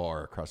were at a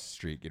bar across the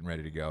street getting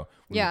ready to go.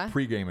 We were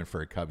pre-gaming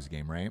for a Cubs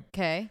game, right?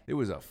 Okay. There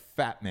was a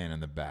fat man in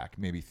the back,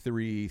 maybe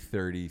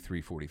 330,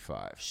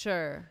 345.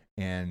 Sure.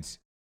 And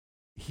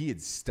he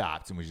had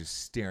stopped and was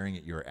just staring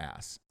at your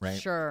ass, right?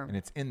 Sure. And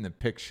it's in the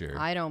picture.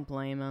 I don't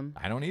blame him.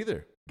 I don't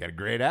either. Got a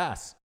great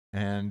ass.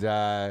 And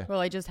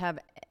well, I just have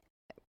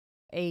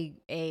a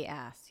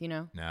ass,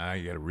 Nah,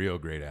 you got a real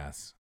great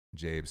ass.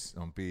 Jabes,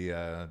 don't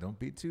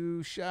be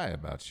too shy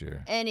about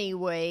your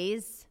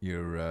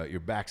your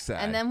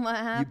backside. And then what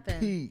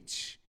happened?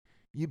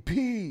 You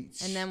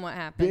peach. And then what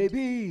happened?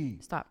 Baby.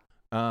 Stop.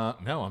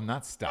 No, I'm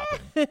not stopping.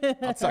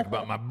 I'll talk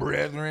about my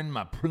brethren,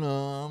 my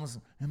plums,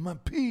 and my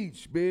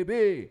peach,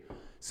 baby.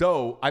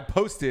 So I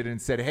posted and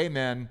said, hey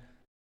man,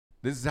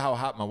 this is how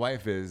hot my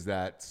wife is,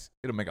 that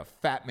it'll make a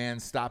fat man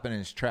stop in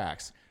his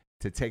tracks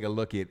to take a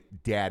look at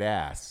dad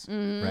ass,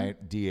 right?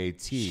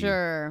 D-A-T.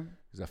 Sure.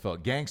 Because I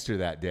felt gangster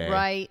that day.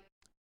 Right.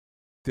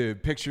 The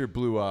picture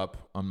blew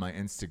up on my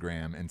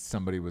Instagram, and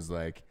somebody was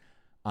like,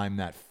 I'm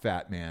that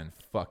fat man.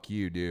 Fuck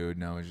you, dude.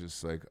 And I was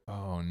just like,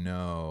 oh,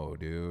 no,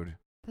 dude.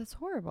 That's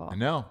horrible. I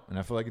know, and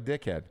I feel like a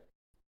dickhead.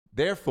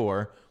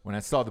 Therefore, when I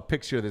saw the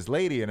picture of this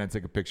lady and I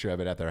took a picture of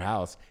it at their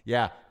house,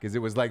 because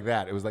it was like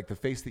that. It was like the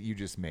face that you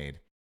just made.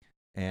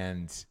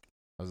 And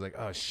I was like,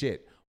 oh,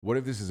 shit. What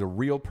if this is a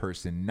real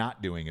person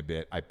not doing a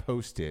bit? I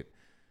post it.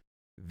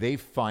 They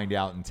find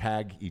out and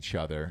tag each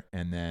other,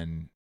 and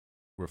then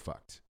we're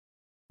fucked.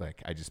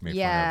 Like, I just made fun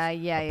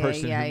of a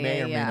person who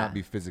may or may not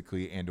be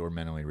physically and or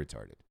mentally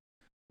retarded.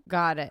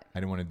 Got it. I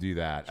didn't want to do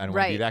that. I don't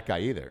want to be that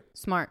guy either.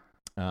 Smart.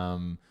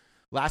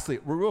 Lastly,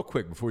 real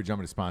quick before we jump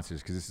into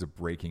sponsors, because this is a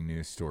breaking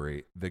news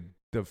story.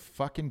 The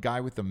fucking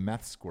guy with the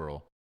meth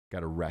squirrel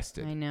got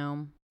arrested. I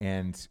know.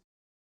 And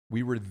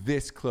we were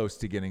this close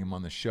to getting him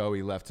on the show.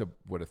 He left a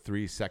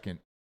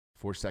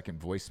 4-second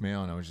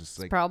voicemail, and I was just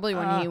like, probably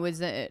when he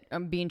was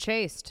being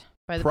chased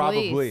by the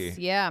police. Probably.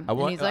 Yeah.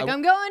 And he's like,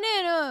 I'm going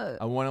in.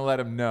 I want to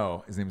let him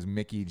know. His name is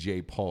Mickey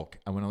J. Polk.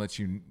 I want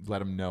to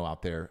let him know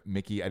out there.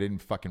 Mickey, I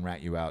didn't fucking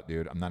rat you out,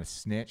 dude. I'm not a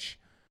snitch.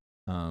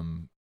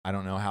 I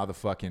don't know how the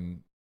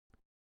fucking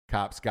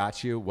cops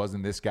got you. It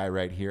wasn't this guy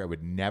right here. I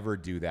would never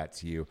do that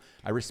to you.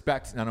 I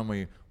respect not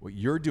only what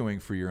you're doing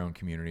for your own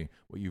community,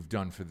 what you've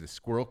done for the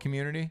squirrel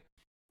community,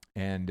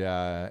 and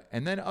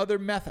then other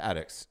meth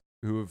addicts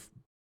who have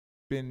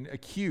been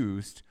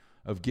accused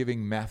of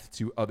giving meth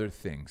to other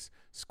things,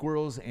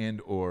 squirrels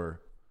and or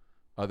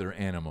other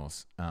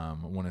animals. I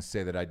want to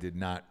say that I did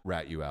not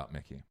rat you out,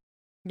 Mickey.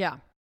 Yeah.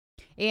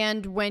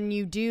 And when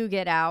you do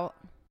get out,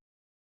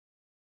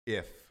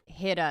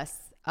 hit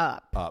us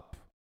up.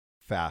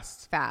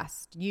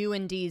 Fast. You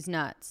and D's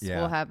Nuts. Yeah.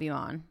 We'll have you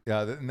on.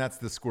 Yeah, and that's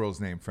the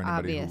squirrel's name for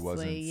anybody who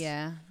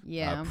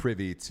wasn't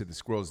privy to the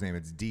squirrel's name.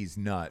 It's D's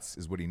Nuts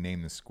is what he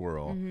named the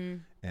squirrel. Mm-hmm.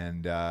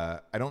 And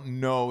I don't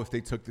know if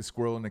they took the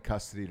squirrel into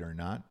custody or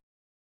not.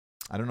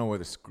 I don't know where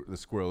the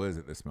squirrel is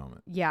at this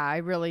moment. Yeah, I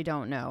really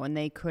don't know. And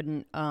they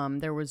couldn't,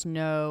 there was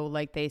no,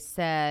 like they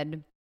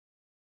said,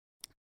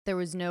 there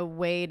was no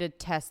way to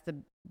test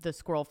the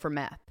squirrel for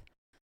meth.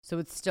 So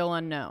it's still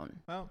unknown.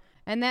 Well,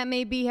 and that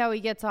may be how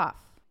he gets off.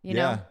 You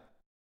know?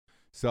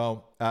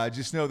 So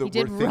just know that we're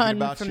thinking about you. He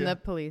did run from the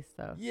police,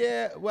 though.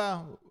 Yeah,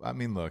 well, I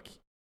mean, look.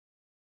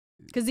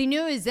 Because he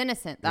knew he was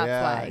innocent. That's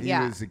why. He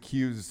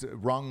was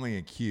wrongly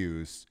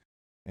accused.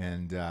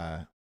 And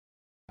I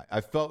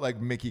felt like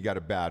Mickey got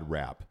a bad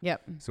rap.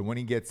 Yep. So when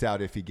he gets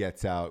out, if he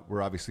gets out,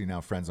 we're obviously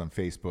now friends on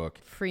Facebook.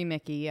 Free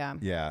Mickey, yeah.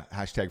 Yeah,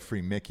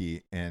 #Free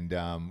Mickey. And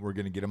we're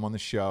going to get him on the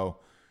show.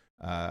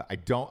 I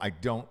don't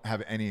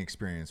have any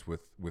experience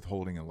with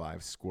holding a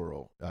live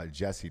squirrel.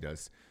 Jesse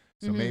does.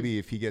 So maybe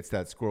if he gets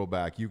that squirrel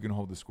back, you can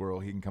hold the squirrel.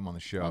 He can come on the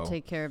show. I'll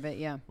take care of it,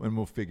 yeah. And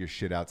we'll figure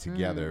shit out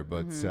together.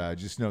 But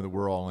just know that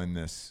we're all in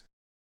this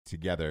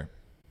together.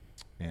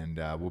 And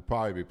we'll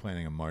probably be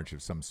planning a march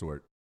of some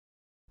sort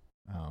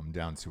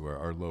down to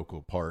our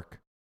local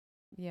park.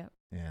 Yep.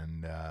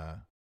 And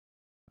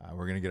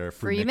we're going to get our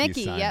Free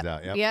Mickey signs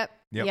out.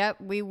 Yep.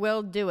 We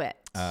will do it.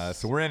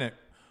 So we're in it.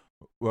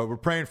 Well, we're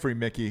praying for you,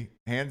 Mickey.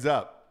 Hands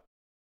up.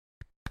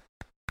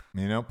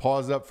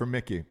 Paws up for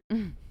Mickey.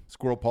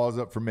 Squirrel paws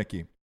up for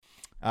Mickey.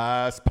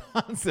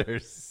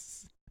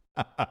 Sponsors.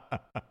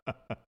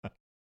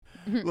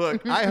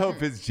 Look, I hope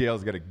his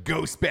jail's got a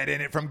ghost bed in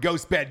it from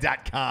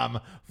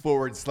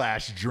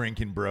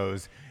ghostbed.com/drinking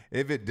bros.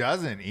 If it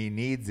doesn't, he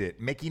needs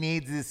it. Mickey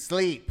needs his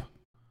sleep.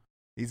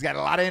 He's got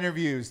a lot of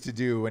interviews to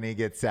do when he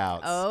gets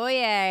out. Oh,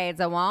 yeah.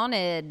 It's a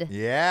wanted.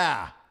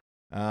 Yeah.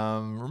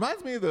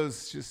 Reminds me of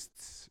those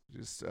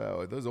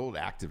those old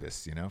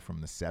activists, from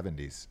the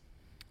 70s.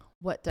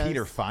 What does?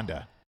 Peter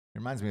Fonda. It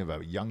reminds me of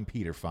a young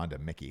Peter Fonda,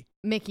 Mickey.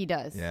 Mickey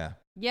does. Yeah.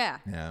 Yeah.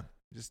 Yeah.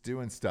 Just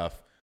doing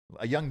stuff.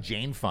 A young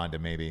Jane Fonda,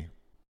 maybe.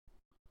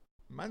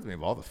 Reminds me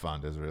of all the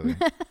Fondas, really.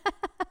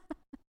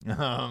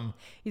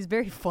 He's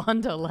very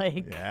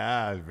Fonda-like.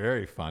 Yeah,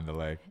 very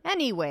Fonda-like.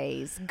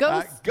 Anyways,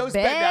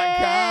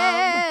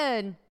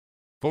 ghostbed.com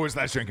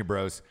 /drinking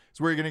bros. It's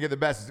where you're going to get the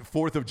best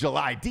 4th of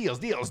July deals.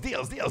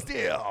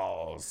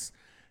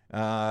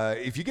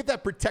 If you get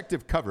that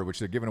protective cover, which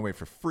they're giving away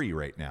for free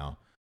right now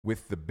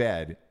with the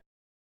bed,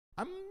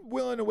 I'm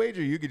willing to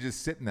wager you could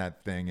just sit in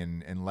that thing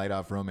and light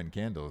off Roman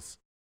candles.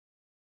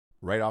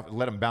 Let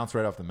them bounce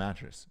right off the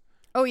mattress.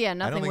 Oh, yeah,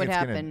 nothing would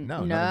happen.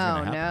 Nothing's going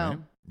to happen.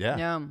 Right? Yeah.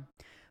 No.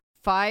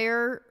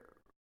 Fire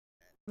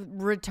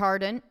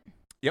retardant.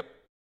 Yep.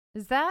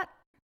 Is that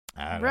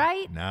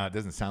right? No, it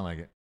doesn't sound like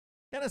it.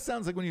 Kind of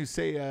sounds like when you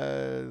say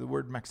the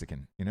word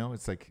Mexican.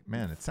 It's like,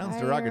 man, it sounds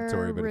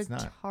derogatory, but it's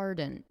not.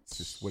 Retardant. It's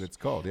just what it's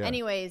called, yeah.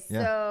 Anyways,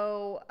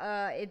 so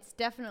it's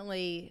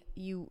definitely,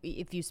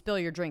 if you spill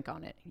your drink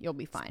on it, you'll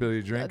be fine. Spill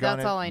your drink on it.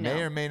 That's all I know.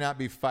 May or may not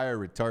be fire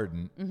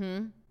retardant.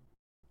 Mm-hmm.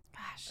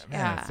 Gosh,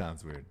 man, that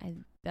sounds weird.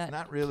 That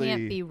not really,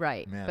 can't be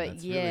right, man, but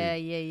yeah.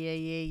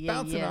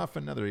 Bouncing off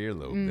another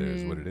earlobe there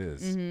is what it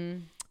is.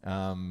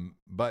 Mm-hmm.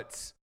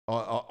 But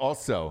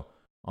also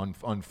on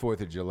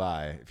 4th of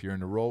July, if you're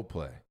into role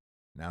play,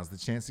 now's the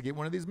chance to get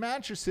one of these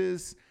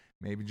mattresses.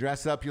 Maybe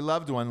dress up your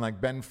loved one like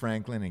Ben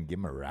Franklin and give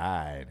him a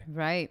ride.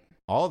 Right.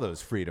 All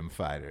those freedom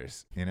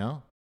fighters,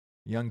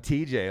 Young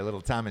TJ,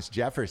 little Thomas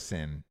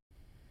Jefferson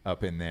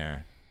up in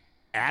there.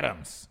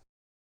 Adams,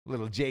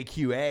 little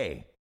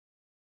JQA.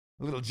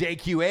 Little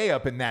JQA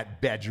up in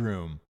that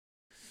bedroom.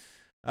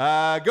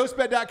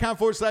 Ghostbed.com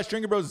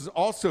 /drinking bros is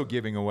also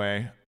giving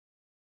away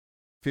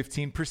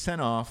 15%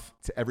 off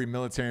to every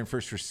military and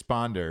first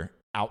responder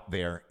out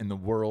there in the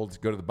world.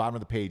 Go to the bottom of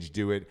the page,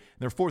 do it. And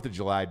their 4th of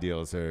July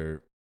deals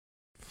are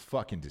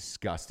fucking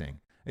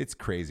disgusting. It's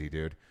crazy,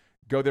 dude.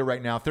 Go there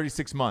right now.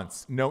 36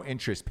 months, no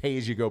interest,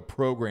 pay-as-you-go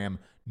program.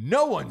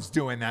 No one's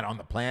doing that on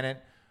the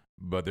planet,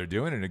 but they're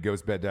doing it at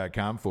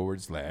ghostbed.com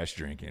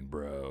 /drinking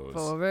bros.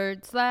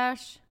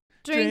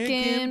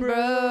 /drinking bros.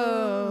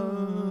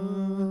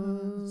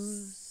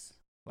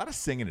 A lot of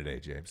singing today,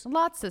 James.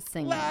 Lots of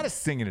singing. A lot of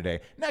singing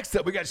today. Next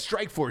up, we got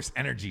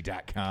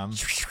StrikeForceEnergy.com.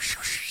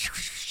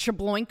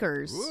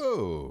 Shabloinkers.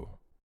 Whoa.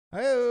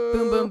 Hey-o.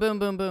 Boom, boom, boom,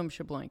 boom, boom.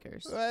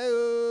 Shabloinkers.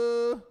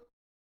 Hey-o.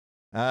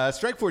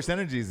 Strikeforce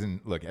Energies and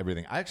look,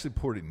 everything. I actually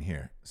poured it in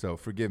here, so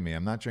forgive me.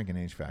 I'm not drinking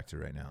H Factor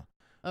right now.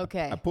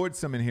 Okay. I poured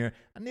some in here.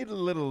 I need a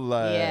little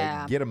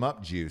get 'em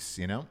up juice,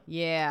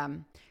 Yeah.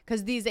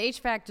 Because these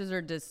H Factors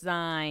are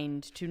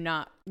designed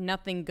to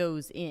nothing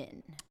goes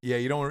in. Yeah,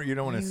 you don't want to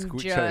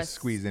try to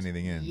squeeze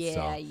anything in.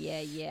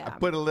 Yeah. I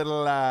put a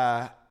little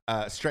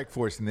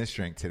Strikeforce in this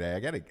drink today.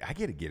 I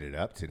gotta get it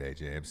up today,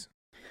 James.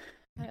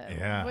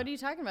 Yeah. What are you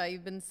talking about?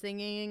 You've been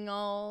singing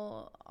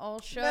all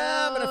show.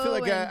 Yeah, but I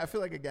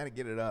feel like I gotta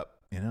get it up.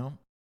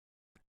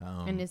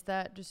 And is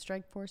that just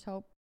Strikeforce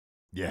help?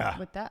 Yeah.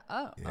 With that?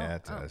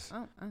 It does.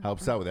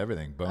 Helps out with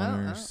everything.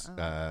 Boners,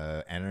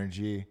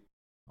 energy.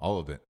 All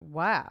of it.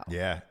 Wow.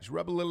 Yeah. Just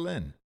rub a little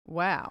in.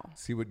 Wow.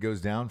 See what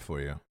goes down for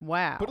you.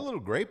 Wow. Put a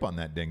little grape on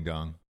that ding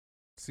dong.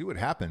 See what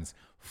happens.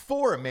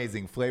 4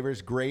 amazing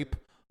flavors: grape,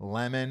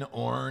 lemon,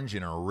 orange,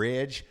 and a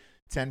ridge.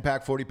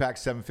 10-pack, 40-pack,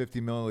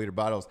 750 milliliter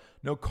bottles.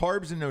 No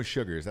carbs and no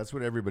sugars. That's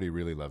what everybody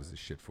really loves this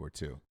shit for,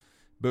 too.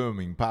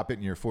 Boom. You can pop it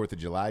in your 4th of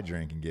July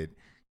drink and get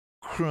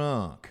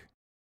crunk.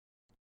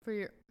 For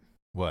your...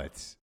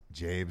 What?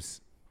 Jabes?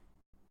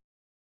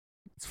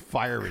 It's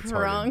fire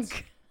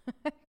retardant.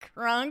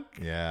 Crunk?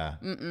 Yeah.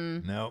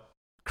 Nope.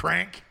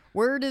 Crank.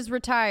 Word is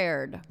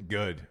retired.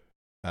 Good.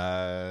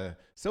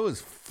 So is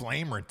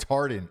flame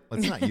retardant.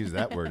 Let's not use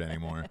that word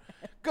anymore.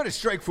 Go to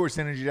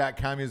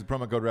StrikeForceEnergy.com. Use the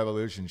promo code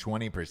REVOLUTION,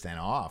 20%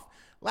 off.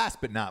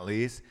 Last but not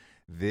least,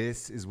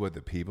 this is what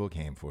the people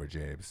came for,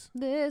 Jabes.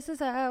 This is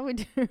how we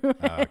do it.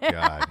 Oh,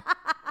 God.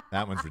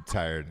 That one's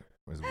retired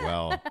as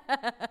well.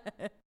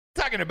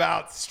 Talking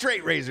about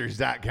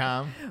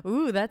StraightRazors.com.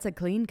 Ooh, that's a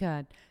clean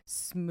cut.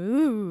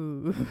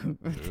 Smooth.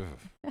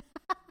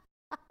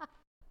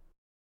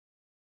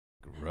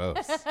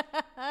 Gross.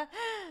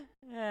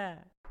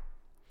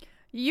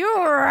 You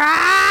like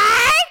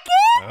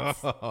it?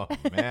 Oh,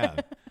 man.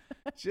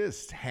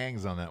 Just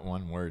hangs on that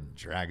one word and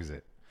drags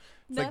it.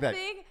 It's Nothing like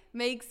that.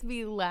 Makes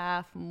me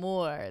laugh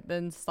more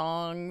than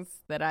songs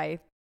that I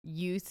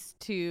used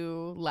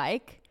to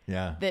like.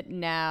 Yeah. That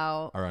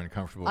now are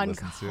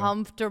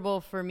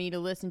uncomfortable for me to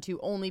listen to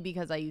only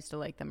because I used to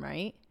like them,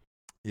 right?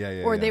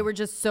 Yeah. Or they were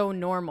just so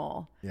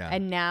normal. Yeah.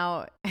 And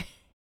now...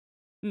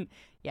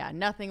 Yeah,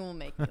 nothing will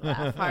make me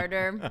laugh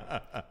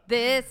harder.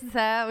 This is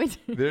how we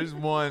do. There's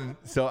one.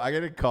 So I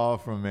got a call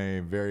from a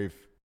very.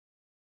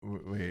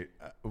 Wait,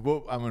 I'm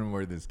going to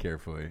word this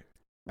carefully.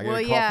 I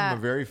got a call from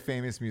a very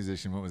famous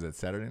musician. What was that,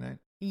 Saturday night?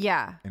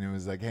 Yeah. And it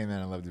was like, hey,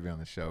 man, I'd love to be on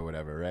the show,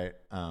 whatever, right?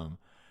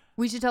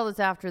 We should tell this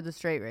after the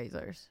Straight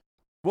Razors.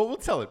 Well, we'll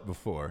tell it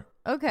before.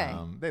 Okay.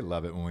 They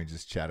love it when we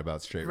just chat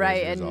about Straight Razors.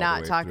 Razors. Right, and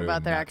not talk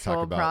about their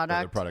actual product.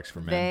 Their products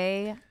for men.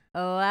 They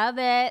love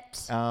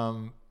it.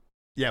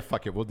 Yeah,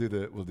 fuck it. We'll do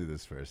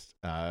this first.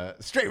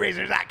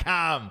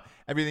 StraightRazors.com.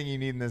 Everything you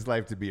need in this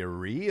life to be a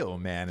real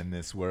man in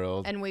this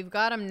world. And we've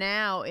got them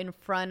now in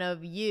front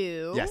of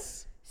you.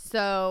 Yes.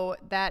 So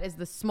that is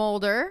the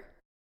Smolder.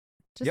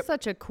 Just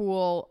such a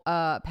cool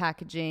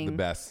packaging. The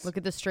best. Look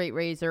at the straight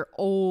razor.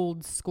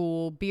 Old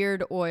school.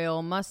 Beard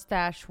oil.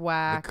 Mustache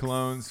wax. The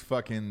cologne's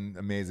fucking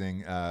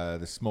amazing.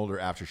 The Smolder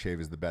aftershave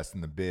is the best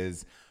in the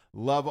biz.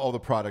 Love all the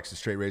products at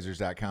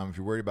StraightRazors.com. If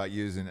you're worried about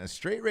using a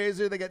straight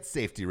razor, they got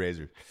safety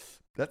razors.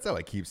 That's how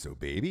I keep so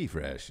baby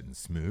fresh and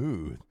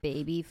smooth.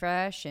 Baby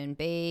fresh and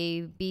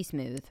baby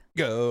smooth.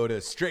 Go to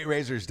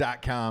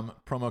StraightRazors.com.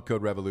 Promo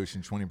code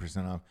REVOLUTION,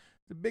 20% off.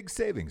 The big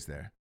savings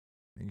there.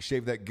 You can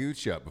shave that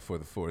gooch up before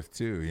the 4th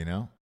too, you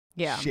know?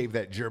 Yeah. Shave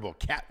that gerbil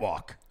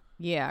catwalk.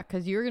 Yeah,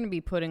 because you're going to be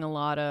putting a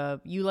lot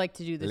of... You like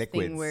to do this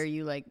liquids. Thing where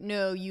you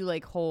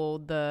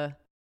hold the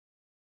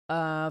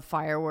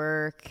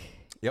firework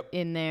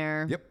in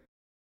there. Yep.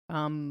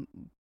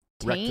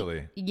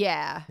 Rectally.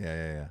 Yeah.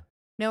 Yeah.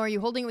 Now, are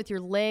you holding it with your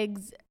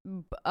legs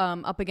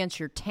up against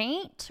your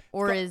taint,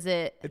 or is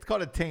it? It's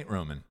called a taint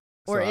Roman.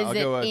 Or so is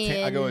it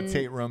I'll go a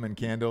taint Roman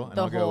candle, and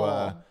I'll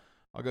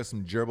go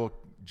some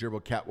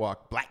gerbil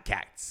catwalk black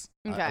cats.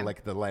 Okay. I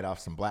like to light off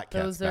some black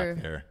cats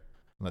back there.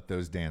 Let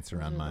those dance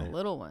around my the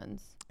little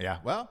ones. Yeah.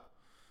 Well,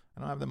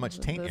 I don't have that much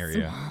taint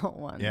area. Small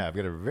one. Yeah, I've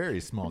got a very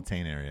small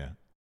taint area.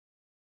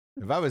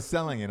 If I was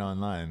selling it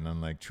online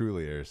on like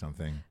Trulia or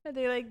something, are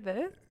they like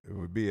this? It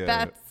would be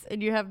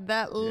and you have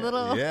that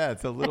little. Yeah,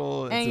 it's a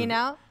little hanging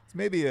out. It's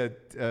maybe a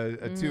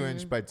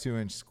 2-inch by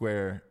 2-inch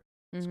square,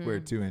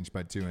 2-inch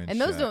by 2-inch. And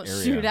those don't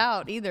area. shoot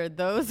out either.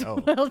 Those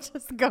will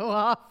just go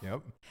off.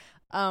 Yep.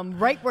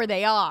 Right where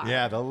they are.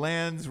 Yeah, the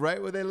land's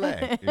right where they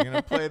lay. You're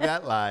gonna play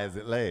that lie as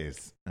it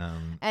lays.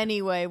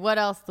 Anyway, what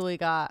else do we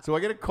got? So I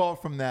get a call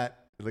from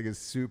that like a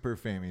super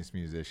famous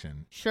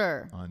musician.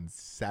 Sure. On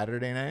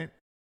Saturday night.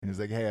 And he was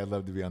like, hey, I'd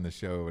love to be on the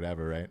show or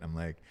whatever, right? And I'm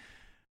like,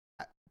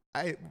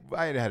 I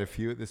had a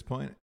few at this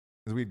point.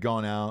 Because we'd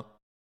gone out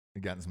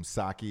and gotten some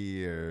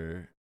sake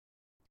or...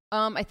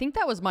 I think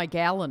that was my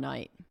gala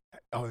night.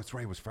 Oh, that's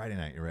right. It was Friday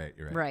night. You're right.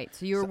 Right.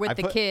 So you were with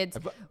the kids.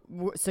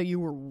 So you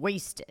were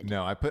wasted.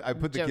 No, I put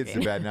the kids to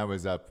bed and I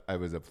was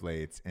up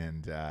late.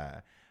 And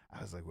I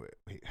was like,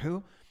 wait,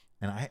 who?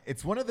 And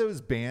it's one of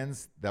those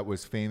bands that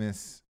was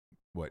famous,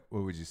 what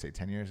would you say,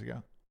 10 years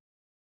ago?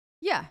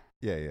 Yeah.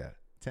 Yeah.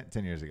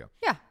 10 years ago.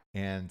 Yeah.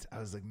 And I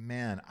was like,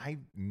 man, I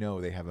know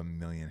they have a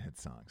million hit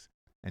songs.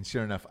 And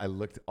sure enough, I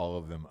looked all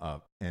of them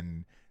up.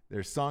 And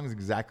there's songs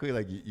exactly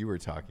like you were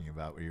talking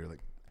about where you're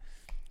like,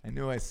 I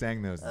knew I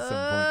sang those at some point in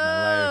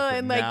my life.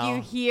 And like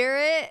you hear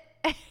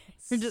it.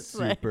 You're just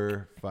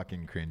super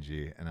fucking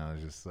cringy. And I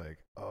was just like,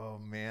 oh,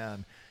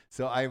 man.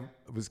 So I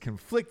was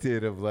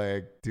conflicted of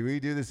like, do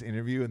we do this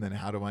interview? And then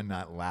how do I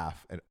not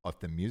laugh at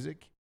the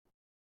music?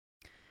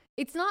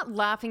 It's not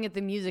laughing at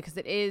the music because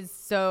it is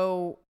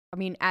so...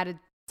 at a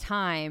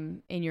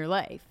time in your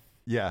life.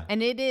 Yeah.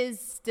 And it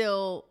is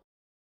still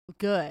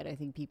good. I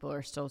think people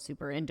are still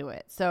super into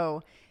it.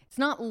 So It's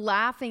not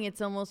laughing.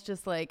 It's almost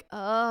just like,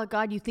 oh,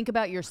 God, you think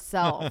about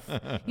yourself.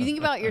 You think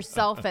about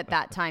yourself at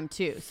that time,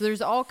 too. So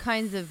there's all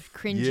kinds of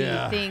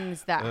cringy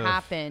things that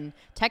happen.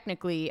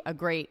 Technically, a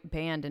great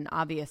band and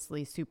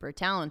obviously super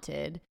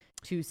talented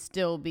to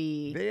still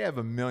be. They have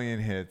a million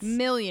hits.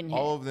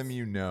 All of them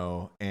you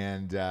know.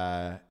 And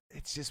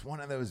it's just one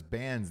of those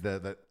bands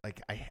that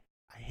like, I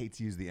hate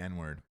to use the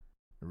N-word.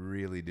 I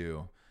really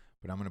do.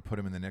 But I'm going to put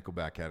them in the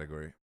Nickelback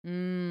category.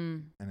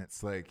 And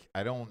it's like,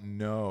 I don't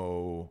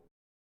know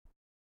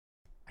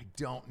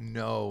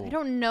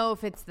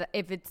if it's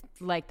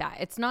like that.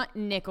 It's not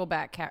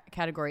Nickelback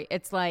category.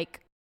 It's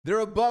like they're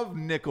above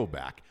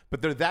Nickelback,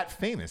 but they're that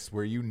famous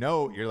where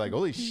you're like,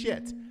 holy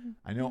shit,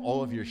 I know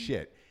all of your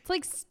shit. It's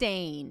like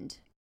Stained.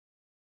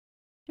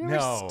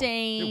 No,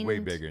 Stained? They're way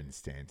bigger than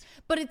Stained.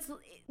 But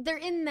they're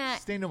in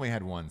that. Stained only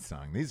had one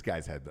song. These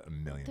guys had a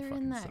million fucking songs. They're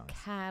in that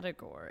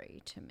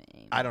category to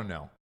me. I don't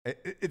know.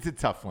 It's a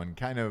tough one.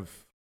 Kind of.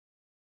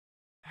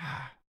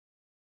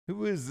 Who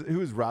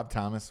was Rob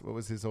Thomas? What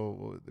was his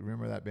whole?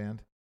 Remember that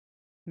band?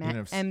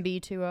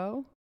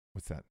 MB20.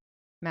 What's that?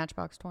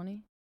 Matchbox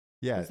 20.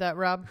 Yeah. Is that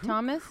Rob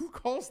Thomas? Who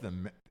calls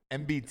them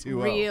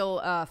MB20?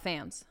 Real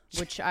fans,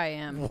 which I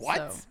am.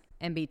 What? So.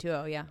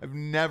 MB20, yeah. I've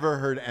never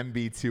heard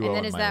MB20. And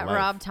then is that life.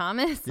 Rob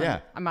Thomas? Yeah.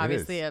 I'm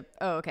obviously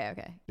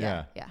okay.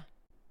 Yeah.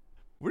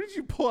 Where did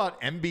you pull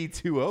out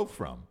MB20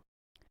 from?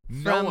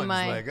 No one's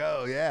like,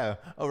 oh, yeah.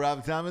 Oh,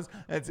 Rob Thomas?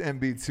 That's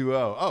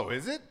MB20. Oh,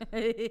 is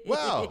it?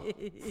 Well,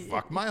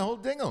 fuck my whole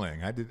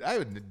ding-a-ling. I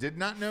did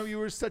not know you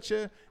were such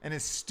an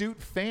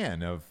astute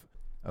fan of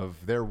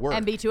their work.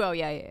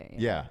 MB20,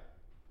 yeah.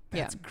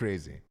 That's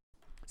crazy.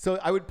 So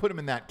I would put them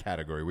in that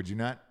category, would you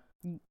not?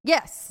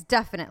 Yes,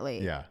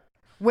 definitely. Yeah.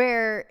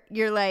 Where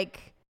you're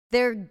like,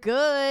 they're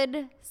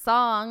good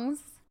songs,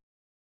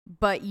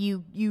 but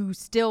you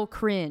still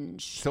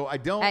cringe. So I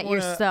don't at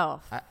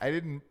yourself. I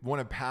didn't want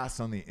to pass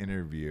on the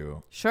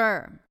interview.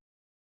 Sure.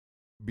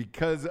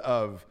 Because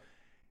of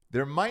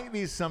there might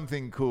be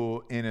something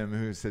cool in him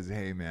who says,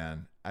 "Hey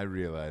man, I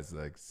realize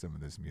like some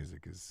of this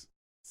music is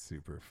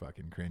super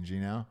fucking cringy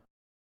now."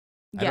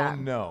 Yeah. I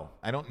don't know.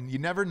 You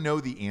never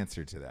know the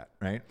answer to that,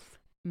 right?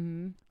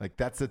 Mm-hmm. Like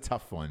that's a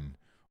tough one.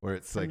 Where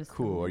it's like,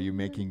 cool, are you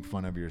making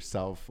fun of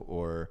yourself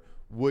or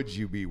would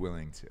you be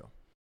willing to?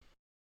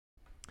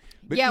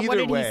 But what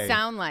did he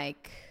sound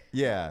like?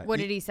 Yeah.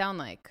 What did he sound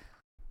like?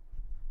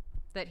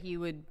 That he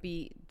would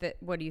be,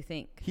 what do you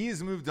think?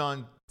 He's moved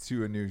on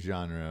to a new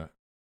genre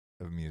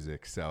of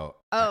music, so.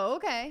 Oh,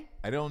 okay.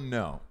 I don't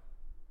know.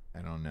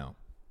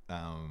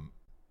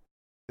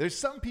 There's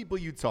some people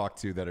you talk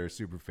to that are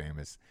super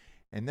famous,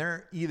 and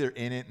they're either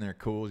in it and they're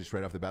cool just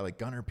right off the bat. Like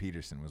Gunnar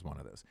Peterson was one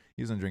of those.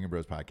 He was on Drinking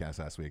Bros podcast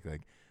last week.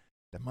 Like,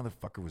 that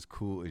motherfucker was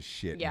cool as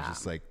shit. Yeah.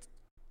 Just like,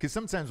 because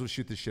sometimes we'll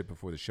shoot the shit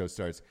before the show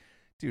starts.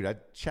 Dude, I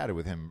chatted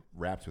with him,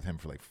 rapped with him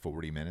for like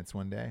 40 minutes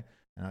one day.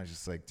 And I was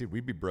just like, dude,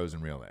 we'd be bros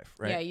in real life,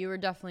 right? Yeah, you were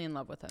definitely in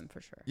love with him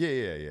for sure.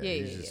 Yeah.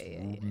 He's just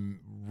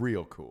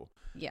real cool.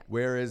 Yeah.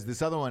 Whereas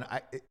this other one,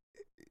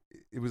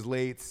 it was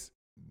late.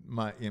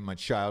 My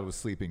child was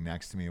sleeping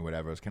next to me or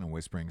whatever. I was kind of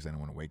whispering because I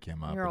didn't want to wake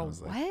him up. You're all,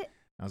 what?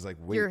 I was like,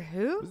 wait. You're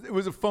who? It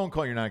was a phone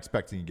call you're not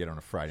expecting to get on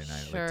a Friday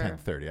night sure. at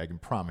like 10:30. I can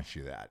promise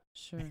you that.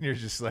 Sure. And you're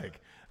just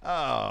like,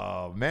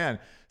 oh, man.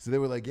 So they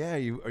were like, yeah, are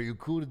you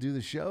cool to do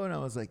the show? And I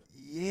was like,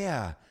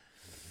 yeah.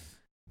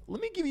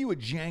 Let me give you a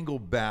jangle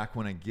back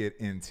when I get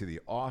into the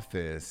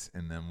office,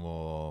 and then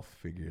we'll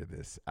figure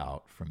this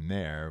out from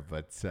there.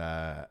 But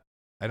I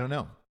don't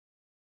know.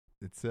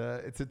 It's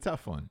a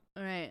tough one.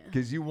 Right.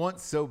 Because you want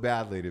so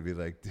badly to be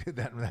like, dude,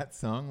 that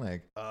song,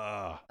 like,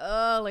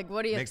 like,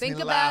 what do you think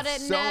about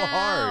it so now?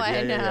 Hard.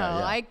 I know.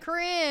 Yeah. I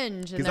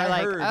cringe. And they're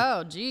like,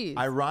 oh, geez.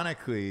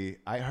 Ironically,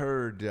 I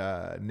heard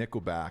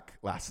Nickelback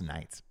last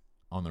night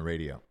on the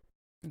radio.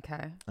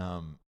 Okay.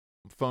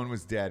 Phone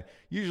was dead.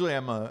 Usually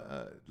I'm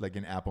like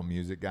an Apple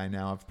Music guy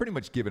now. I've pretty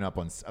much given up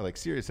on, like,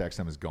 Sirius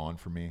XM is gone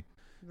for me.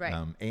 Right.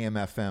 AM,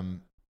 FM,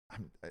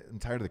 I'm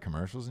tired of the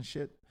commercials and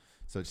shit.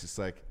 So it's just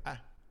like, I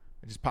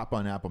just pop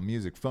on Apple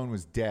Music. Phone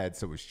was dead,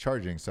 so it was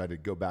charging. So I had to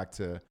go back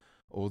to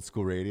old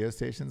school radio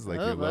stations like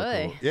your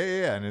local.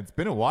 Yeah. And it's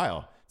been a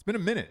while. It's been a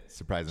minute,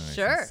 surprisingly.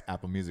 Sure. Since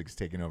Apple Music's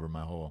taken over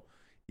my whole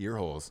ear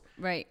holes.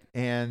 Right.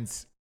 And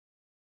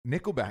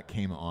Nickelback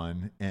came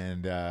on,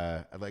 and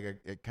I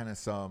kind of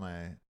saw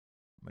my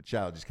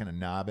child just kind of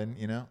nobbing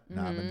to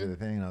the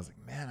thing. And I was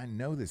like, man, I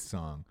know this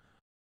song.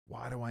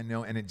 Why do I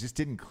know? And it just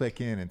didn't click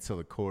in until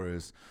the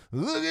chorus.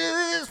 Look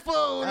at this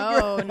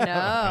photograph. Oh, no.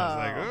 I was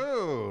like,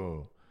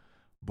 oh,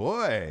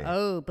 boy.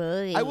 Oh,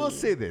 boy. I will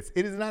say this.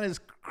 It is not as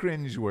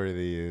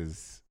cringeworthy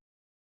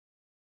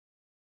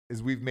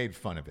as we've made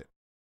fun of it.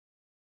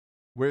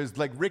 Whereas,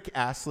 like, Rick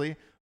Astley,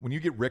 when you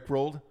get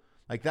Rickrolled,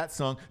 like that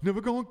song,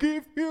 never gonna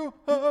give you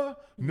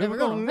up, never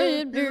gonna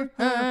let you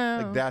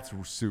up. Like, that's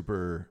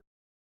super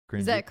cringy.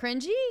 Is that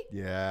cringy?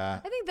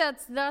 Yeah. I think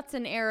that's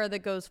an era that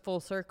goes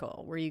full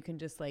circle where you can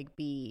just like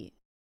be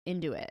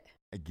into it.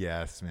 I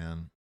guess,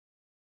 man.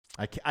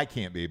 I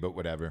can't be, but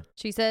whatever.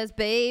 She says,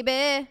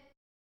 baby,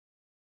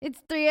 it's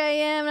 3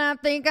 a.m. and I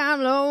think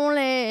I'm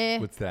lonely.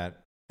 What's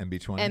that?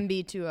 MB20?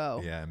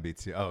 MB20. Yeah,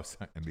 MB2. Oh,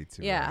 sorry, MB2.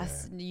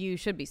 Yes, you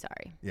should be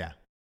sorry. Yeah.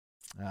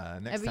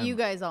 Next time, you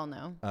guys all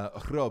know.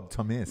 Rob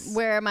Thomas.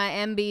 Where are my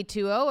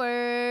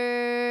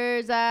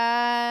MB2Ers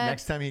at?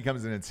 Next time he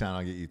comes into town,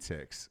 I'll get you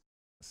ticks.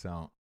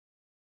 So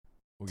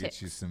we'll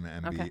get you some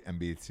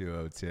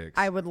MB20 ticks.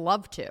 I would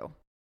love to.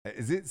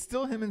 Is it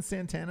still him and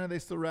Santana? Are they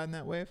still riding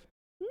that wave?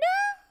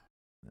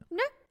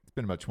 No. It's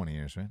been about 20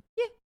 years, right?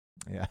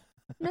 Yeah.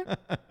 No.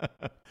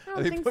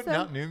 Are they putting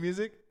out new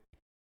music?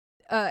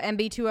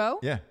 MB20?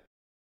 Yeah.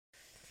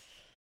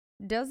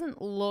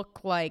 Doesn't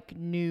look like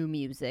new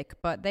music,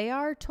 but they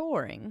are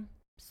touring.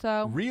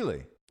 So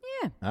Really?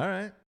 Yeah. All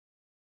right.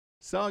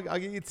 So I'll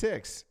get you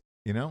ticks.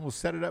 We'll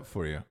set it up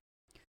for you.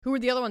 Who are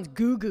the other ones?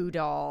 Goo Goo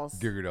Dolls.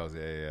 Goo Goo Dolls,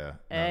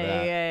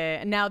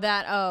 yeah. Now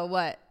that,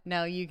 what?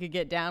 Now you could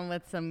get down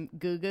with some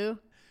Goo Goo?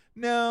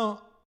 No,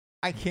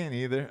 I can't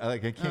either. I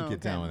can't get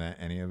down with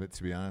any of it,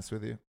 to be honest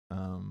with you.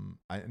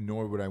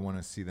 Nor would I want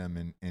to see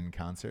them in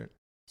concert.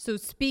 So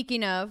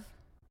speaking of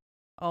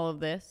all of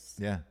this.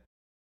 Yeah.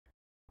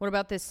 What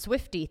about this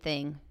Swiftie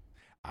thing?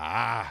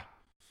 It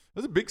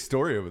was a big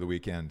story over the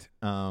weekend.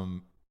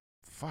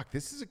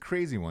 This is a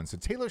crazy one. So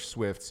Taylor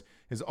Swift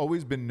has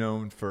always been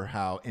known for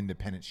how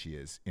independent she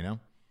is,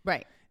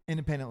 Right.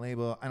 Independent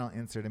label. I don't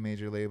answer to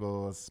major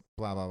labels,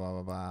 blah, blah, blah,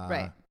 blah, blah.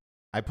 Right.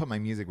 I put my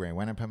music where I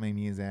want to put my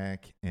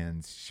music.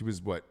 And she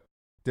was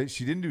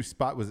she didn't do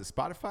was it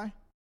Spotify?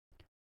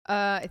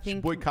 I think.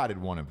 She boycotted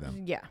one of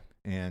them. Yeah.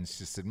 And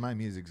she said, my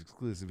music's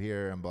exclusive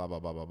here and blah, blah,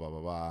 blah, blah, blah, blah,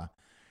 blah.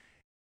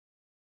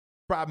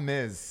 Problem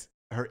is,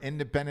 her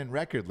independent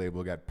record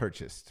label got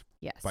purchased.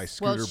 Yes. By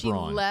Scooter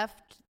Braun.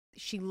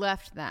 She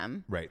left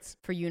them. Right.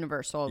 For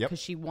Universal because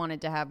she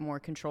wanted to have more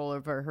control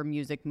over her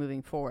music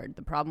moving forward.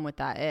 The problem with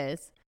that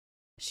is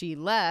she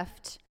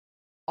left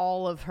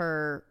all of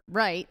her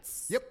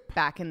rights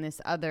back in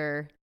this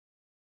other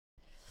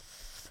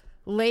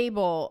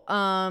label.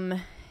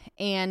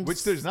 And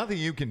which there's nothing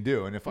you can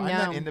do. And if I'm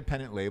that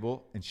independent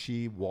label and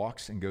she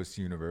walks and goes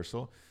to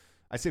Universal,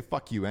 I say,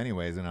 fuck you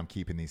anyways, and I'm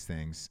keeping these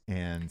things.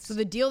 And so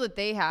the deal that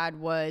they had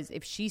was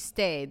if she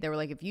stayed, they were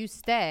like, if you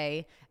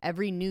stay,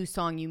 every new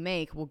song you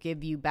make will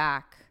give you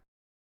back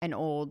an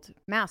old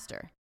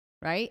master,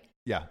 right?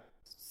 Yeah.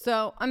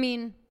 So, I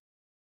mean,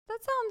 that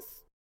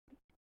sounds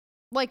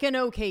like an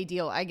okay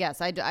deal, I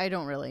guess. I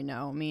don't really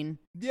know. I mean.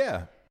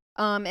 Yeah.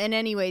 And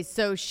anyways,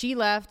 so she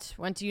left,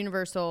 went to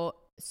Universal.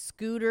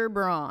 Scooter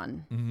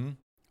Braun,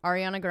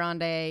 Ariana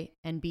Grande,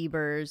 and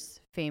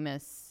Bieber's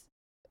famous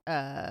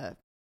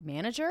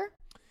manager.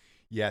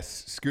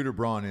 Yes, Scooter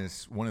Braun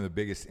is one of the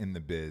biggest in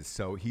the biz.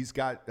 So he's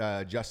got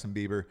Justin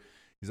Bieber.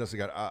 He's also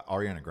got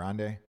Ariana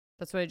Grande.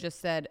 That's what I just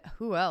said.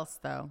 Who else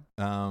though?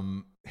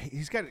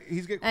 He's got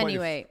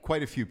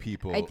quite a few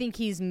people. I think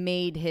he's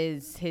made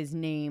his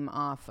name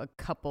off a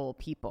couple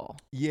people.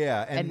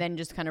 Yeah, and then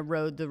just kind of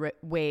rode the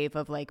wave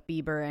of like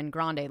Bieber and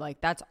Grande.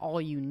 Like that's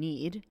all you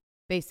need.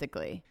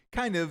 Basically.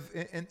 Kind of,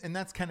 and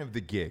that's kind of the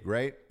gig,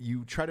 right?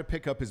 You try to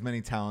pick up as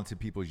many talented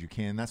people as you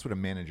can. That's what a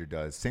manager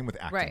does. Same with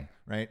acting,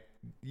 right?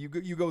 You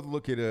go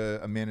look at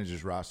a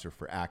manager's roster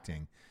for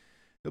acting.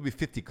 There'll be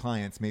 50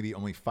 clients, maybe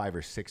only 5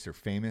 or 6 are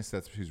famous.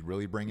 That's who's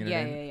really bringing it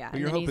in. Yeah.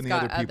 But you're hoping the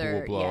other people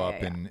will blow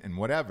up and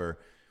whatever.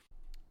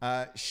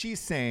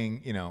 She's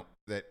saying,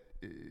 that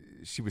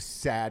she was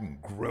sad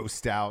and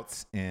grossed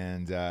out,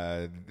 and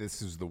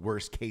this is the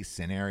worst case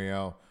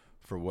scenario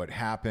for what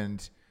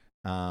happened.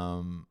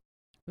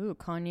 Ooh,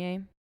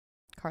 Kanye,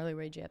 Carly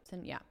Rae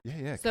Jepsen, yeah.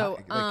 Yeah. So,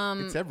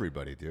 it's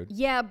everybody, dude.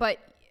 Yeah, but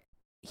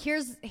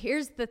here's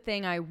the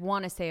thing I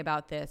want to say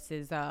about this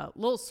is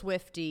Lil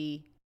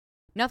Swiftie.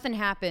 Nothing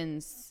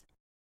happens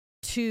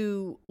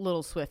to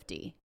Lil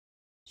Swiftie.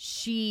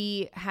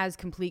 She has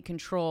complete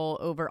control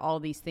over all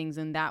these things,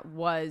 and that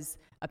was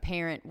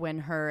apparent when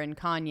her and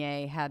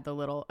Kanye had the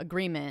little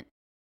agreement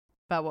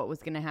about what was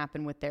going to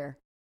happen with their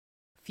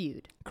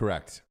feud.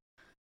 Correct.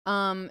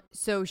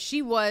 So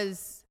she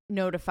was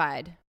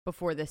notified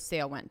before this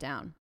sale went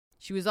down.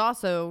 She was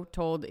also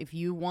told if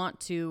you want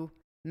to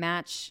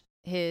match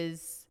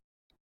his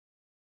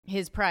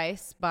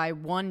price by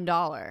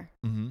 $1,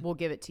 we'll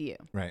give it to you.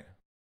 Right.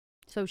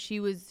 So she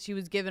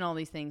was given all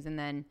these things, and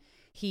then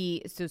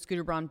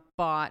Scooter Braun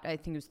bought, I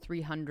think it was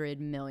 $300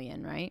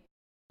 million, right?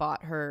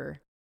 Bought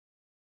her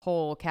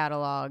whole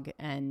catalog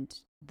and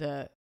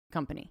the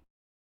company.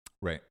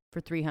 Right. For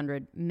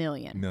 $300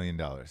 million. $1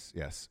 million,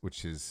 yes.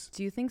 Which is.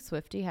 Do you think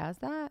Swiftie has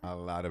that? A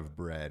lot of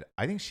bread.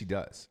 I think she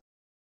does.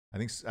 I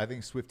think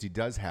Swiftie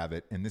does have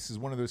it, and this is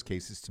one of those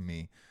cases to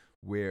me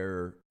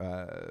where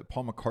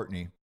Paul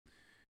McCartney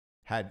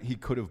he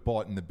could have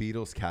bought in the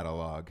Beatles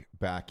catalog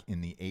back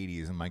in the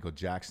 80s, and Michael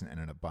Jackson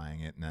ended up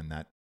buying it, and then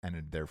that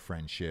ended their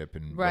friendship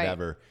and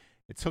whatever.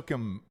 It took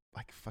him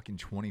like fucking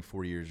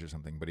 24 years or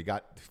something, but he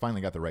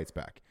finally got the rights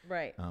back.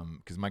 Right.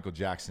 Because Michael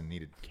Jackson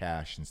needed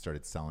cash and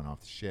started selling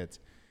off the shit.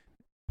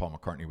 Paul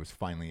McCartney was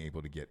finally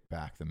able to get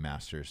back the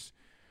masters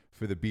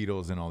for the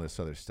Beatles and all this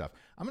other stuff.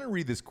 I'm going to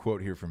read this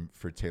quote here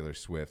for Taylor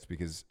Swift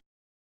because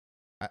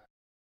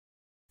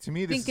to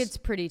me, I think it's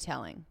pretty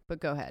telling,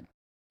 but go ahead.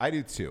 I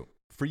do too.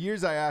 For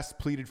years, I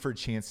pleaded for a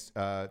chance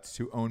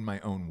to own my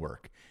own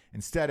work.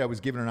 Instead, I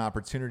was given an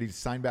opportunity to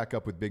sign back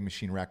up with Big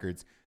Machine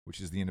Records, which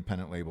is the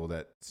independent label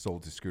that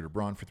sold to Scooter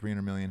Braun for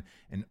 $300 million,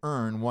 and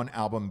earn one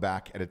album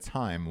back at a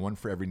time, one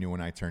for every new one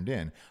I turned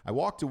in. I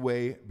walked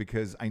away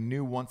because I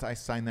knew once I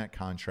signed that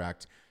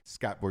contract,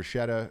 Scott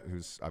Borchetta,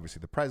 who's obviously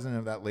the president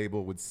of that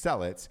label, would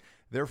sell it,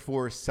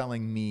 therefore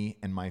selling me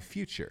and my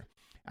future.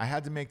 I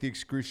had to make the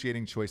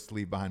excruciating choice to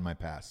leave behind my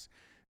past.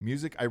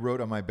 Music I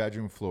wrote on my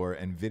bedroom floor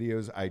and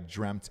videos I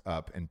dreamt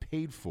up and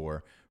paid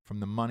for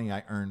from the money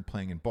I earned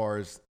playing in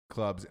bars,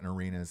 clubs, and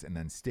arenas, and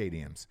then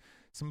stadiums.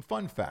 Some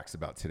fun facts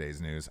about today's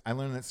news. I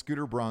learned that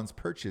Scooter Braun's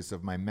purchase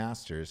of my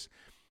masters,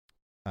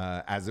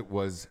 as it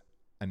was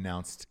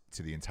announced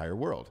to the entire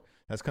world.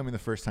 That's coming the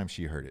first time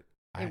she heard it.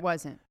 It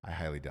wasn't. I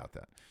highly doubt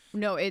that.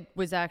 No, it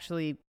was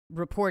actually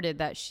reported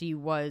that she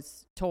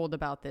was told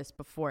about this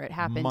before it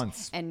happened.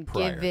 Months and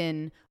prior.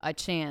 Given a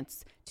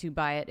chance to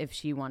buy it if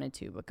she wanted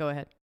to. But go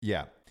ahead.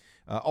 Yeah.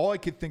 All I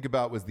could think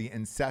about was the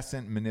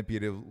incessant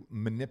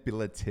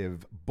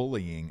manipulative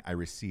bullying I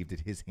received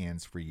at his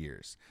hands for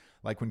years.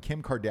 Like when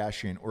Kim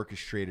Kardashian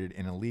orchestrated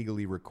an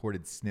illegally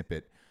recorded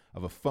snippet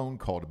of a phone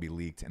call to be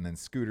leaked, and then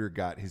Scooter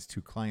got his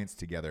two clients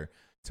together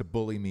to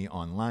bully me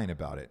online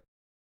about it.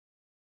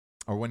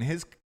 Or when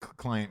his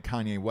client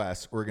Kanye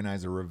West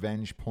organized a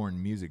revenge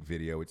porn music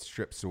video, which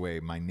strips away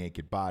my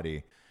naked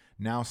body.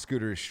 Now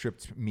Scooter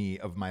stripped me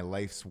of my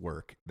life's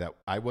work that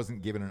I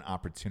wasn't given an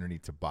opportunity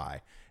to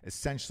buy.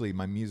 Essentially,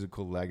 my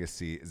musical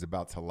legacy is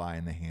about to lie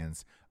in the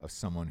hands of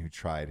someone who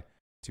tried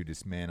to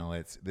dismantle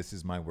it. This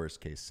is my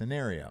worst case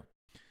scenario.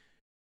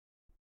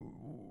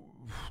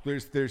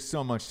 There's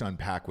so much to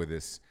unpack with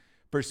this.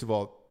 First of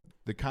all,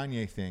 the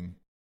Kanye thing,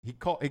 he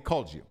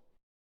called you.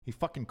 He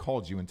fucking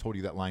called you and told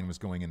you that line was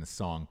going in the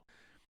song.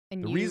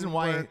 And the reason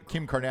why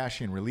Kim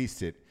Kardashian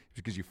released it is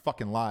because you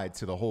fucking lied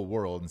to the whole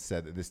world and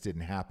said that this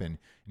didn't happen,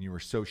 and you were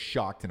so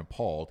shocked and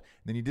appalled.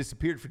 And then you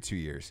disappeared for 2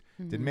 years.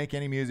 Mm-hmm. Didn't make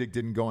any music,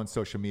 didn't go on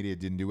social media,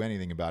 didn't do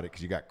anything about it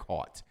because you got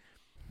caught.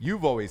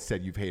 You've always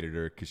said you've hated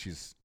her because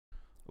she's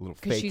a little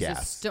fake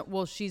ass.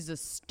 She's a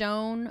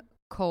stone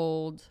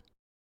cold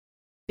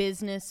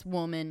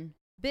businesswoman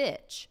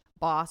bitch,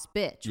 boss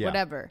bitch,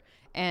 whatever.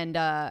 And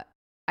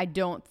I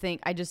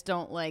just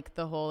don't like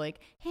the whole like,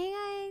 hey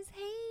guys,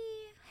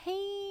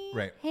 hey,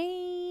 right,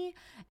 hey,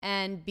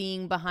 and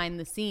being behind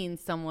the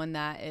scenes someone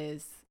that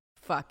is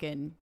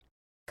fucking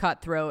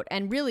cutthroat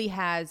and really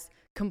has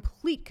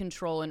complete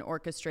control and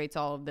orchestrates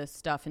all of this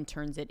stuff and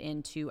turns it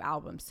into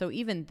albums. So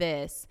even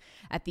this,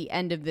 at the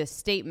end of this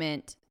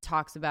statement,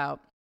 talks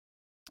about,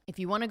 if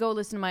you want to go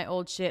listen to my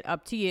old shit,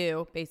 up to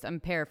you. I'm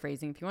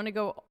paraphrasing. If you want to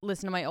go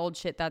listen to my old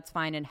shit, that's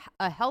fine. And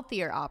a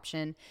healthier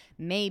option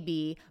may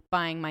be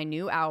buying my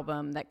new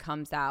album that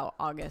comes out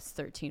August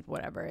 13th,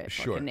 whatever it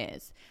fucking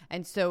is.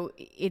 And so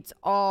it's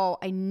all,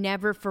 I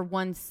never for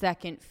 1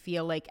 second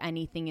feel like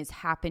anything is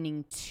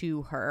happening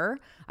to her.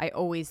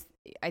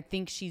 I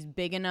think she's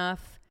big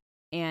enough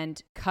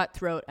and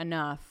cutthroat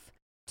enough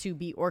to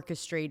be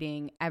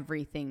orchestrating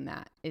everything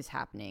that is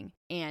happening.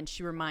 And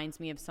she reminds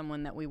me of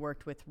someone that we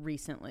worked with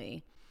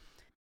recently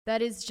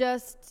that is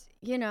just,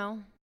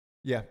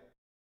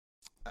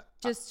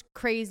 just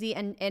crazy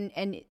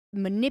and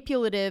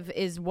manipulative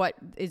is what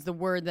is the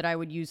word that I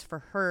would use for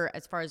her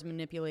as far as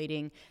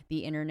manipulating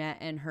the internet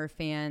and her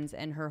fans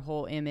and her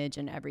whole image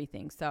and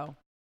everything. So,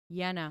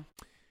 no.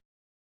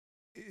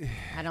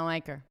 I don't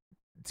like her.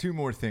 Two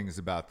more things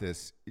about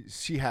this.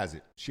 She has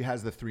it. She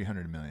has the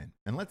 $300 million.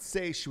 And let's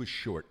say she was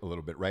short a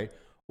little bit, right?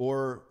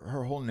 Or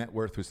her whole net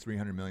worth was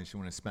 $300 million. She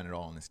wanted to spend it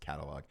all in this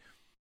catalog.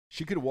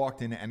 She could have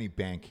walked into any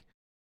bank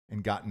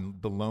and gotten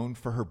the loan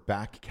for her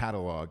back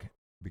catalog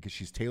because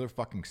she's Taylor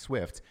fucking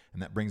Swift,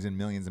 and that brings in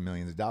millions and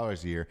millions of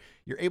dollars a year.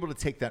 You're able to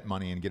take that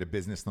money and get a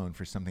business loan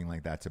for something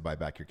like that to buy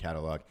back your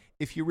catalog.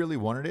 If you really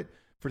wanted it,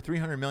 for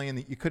 $300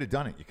 million, you could have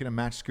done it. You could have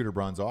matched Scooter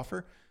Braun's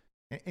offer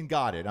and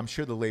got it. I'm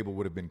sure the label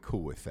would have been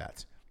cool with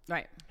that.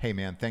 Right. Hey,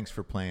 man, thanks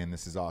for playing.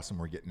 This is awesome.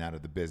 We're getting out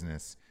of the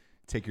business.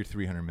 Take your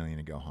 $300 million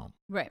and go home.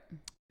 Right.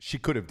 She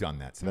could have done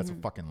that, so that's a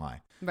fucking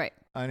lie. Right.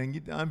 I didn't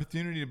get the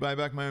opportunity to buy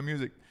back my own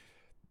music.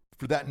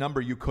 For that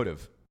number, you could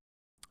have.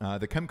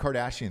 The Kim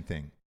Kardashian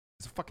thing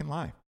is a fucking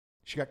lie.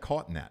 She got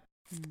caught in that.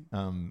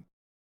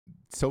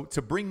 So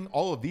to bring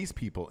all of these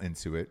people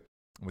into it,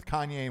 with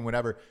Kanye and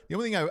whatever, the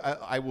only thing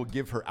I will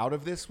give her out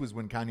of this was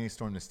when Kanye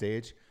stormed the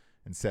stage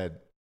and said,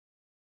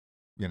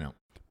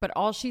 But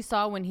all she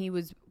saw when he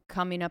was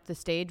coming up the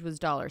stage was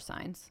dollar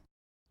signs.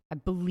 I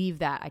believe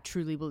that. I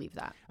truly believe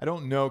that. I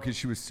don't know because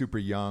she was super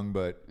young,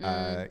 but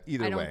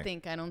either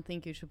way. I don't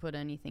think you should put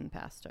anything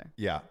past her.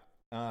 Yeah.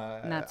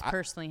 And that's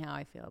personally how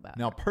I feel about it.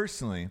 Now,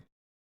 personally,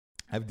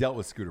 I've dealt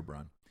with Scooter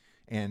Braun.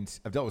 And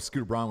I've dealt with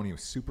Scooter Braun when he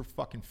was super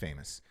fucking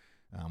famous.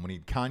 When he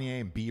had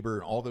Kanye and Bieber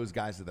and all those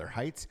guys at their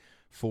heights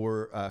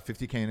for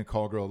 50K and a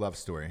Call Girl Love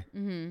Story,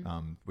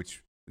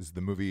 which is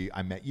the movie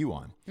I met you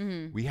on.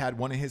 Mm-hmm. We had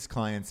one of his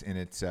clients in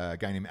it, a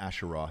guy named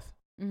Asher Roth,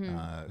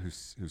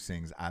 who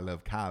sings I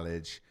Love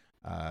College.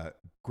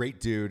 Great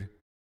dude,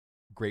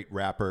 great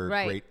rapper,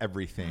 great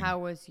everything. How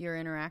was your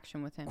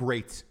interaction with him?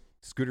 Great.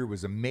 Scooter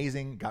was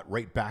amazing, got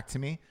right back to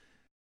me.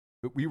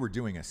 But we were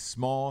doing a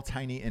small,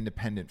 tiny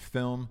independent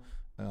film.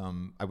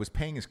 I was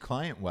paying his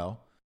client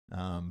well,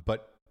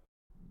 but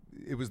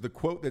it was the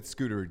quote that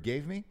Scooter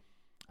gave me.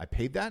 I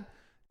paid that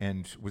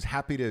and was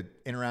happy to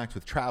interact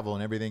with travel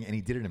and everything, and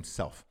he did it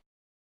himself.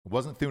 It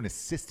wasn't through an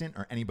assistant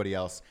or anybody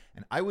else.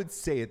 And I would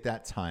say at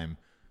that time,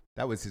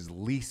 that was his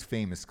least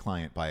famous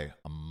client by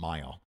a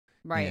mile.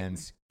 Right.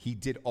 And he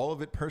did all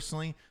of it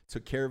personally,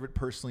 took care of it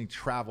personally,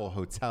 travel,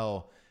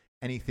 hotel,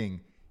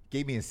 anything.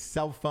 Gave me his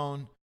cell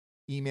phone,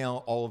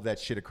 email, all of that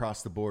shit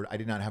across the board. I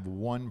did not have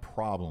one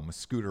problem with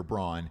Scooter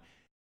Braun.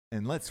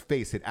 And let's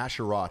face it,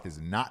 Asher Roth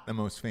is not the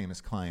most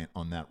famous client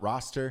on that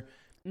roster.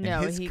 No,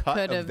 and his he cut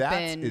could of have that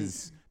been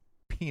is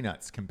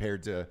peanuts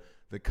compared to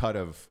the cut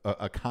of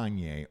a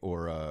Kanye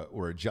or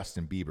a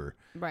Justin Bieber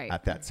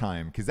at that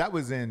time. Because that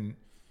was in,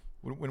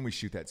 when did we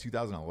shoot that?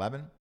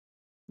 2011?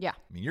 Yeah.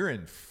 I mean, you're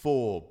in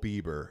full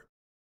Bieber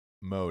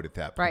mode at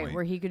that point. Right,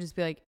 where he could just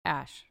be like,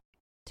 Ash,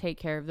 take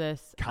care of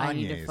this. I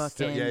need to fucking...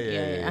 Still,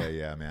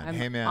 yeah, man. I'm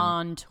hey, man.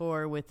 on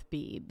tour with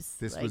Biebs.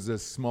 This was a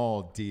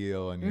small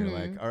deal, and you're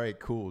like, all right,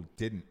 cool.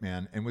 Didn't,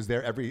 man. And was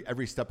there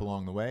every step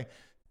along the way.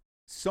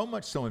 So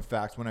much so, in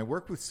fact, when I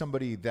work with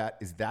somebody that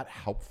is that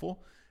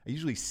helpful, I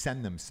usually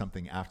send them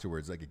something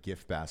afterwards, like a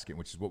gift basket,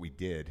 which is what we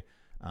did.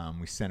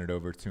 We sent it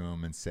over to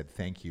him and said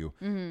thank you.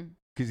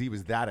 Because he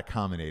was that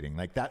accommodating.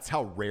 Like, that's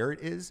how rare it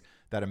is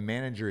that a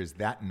manager is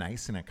that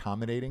nice and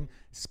accommodating,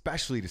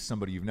 especially to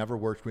somebody you've never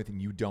worked with and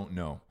you don't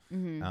know.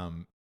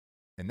 And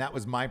that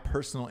was my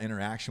personal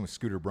interaction with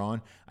Scooter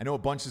Braun. I know a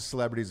bunch of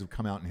celebrities have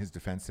come out in his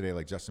defense today,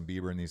 like Justin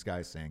Bieber and these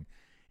guys saying,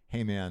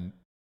 hey, man,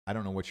 I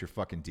don't know what your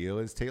fucking deal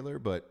is, Taylor,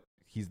 but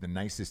he's the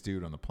nicest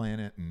dude on the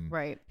planet. And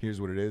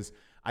here's what it is.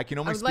 I can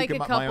only speak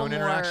about my own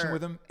interaction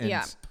with him.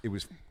 And it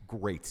was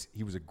great.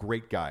 He was a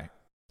great guy.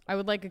 I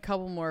would like a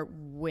couple more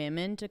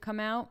women to come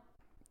out.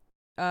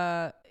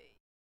 Well,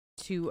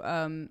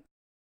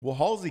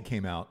 Halsey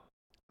came out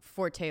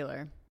for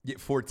Taylor. Yeah,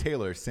 for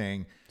Taylor,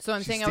 saying. So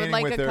I'm saying I would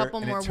like a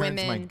couple more women.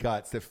 It turns my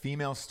guts that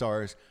female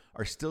stars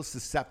are still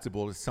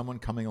susceptible to someone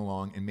coming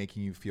along and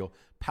making you feel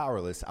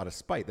powerless out of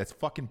spite. That's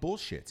fucking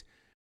bullshit.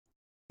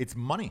 It's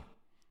money.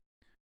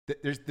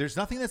 There's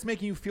nothing that's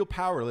making you feel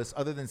powerless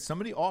other than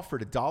somebody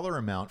offered a dollar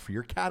amount for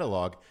your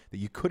catalog that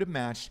you could have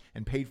matched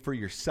and paid for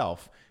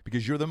yourself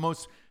because you're the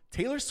most.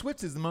 Taylor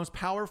Swift is the most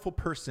powerful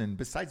person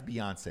besides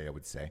Beyonce, I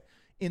would say,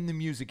 in the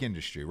music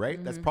industry,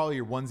 right? That's probably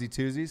your onesie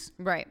twosies,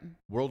 right?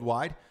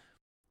 Worldwide.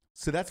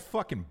 So that's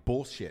fucking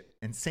bullshit.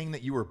 And saying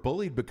that you were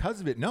bullied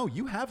because of it, no,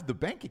 you have the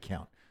bank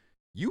account.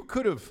 You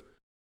could have.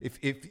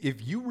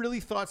 If you really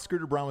thought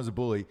Scooter Braun was a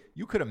bully,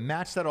 you could have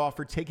matched that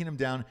offer, taken him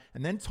down,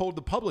 and then told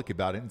the public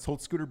about it and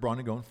told Scooter Braun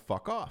to go and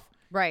fuck off.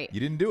 Right. You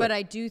didn't do it. But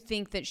I do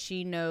think that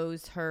she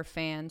knows her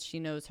fans. She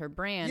knows her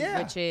brand,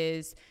 which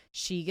is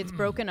she gets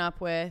broken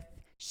up with,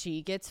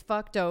 she gets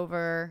fucked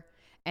over,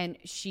 and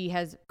she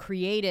has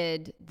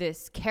created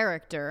this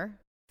character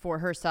for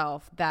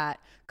herself that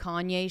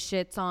Kanye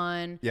shits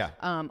on. Yeah.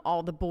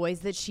 All the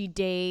boys that she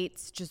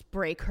dates just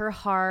break her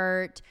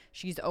heart.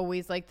 She's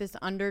always like this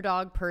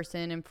underdog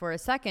person. And for a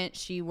second,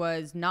 she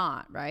was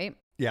not, right?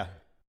 Yeah.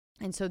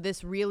 And so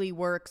this really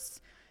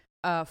works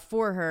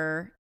for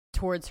her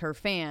towards her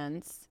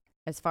fans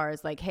as far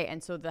as like, hey,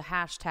 and so the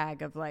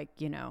hashtag of like,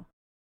 you know,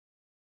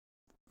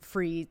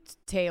 free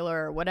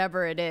Taylor or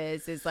whatever it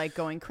is like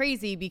going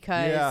crazy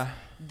because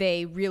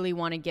they really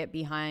want to get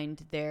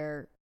behind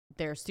their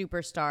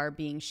superstar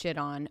being shit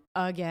on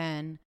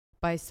again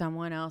by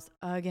someone else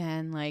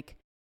again. Like,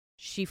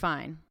 she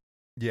fine.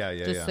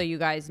 Just so you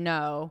guys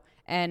know.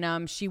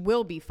 And she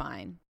will be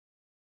fine.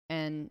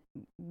 And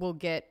we'll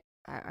get,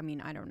 I mean,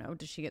 I don't know.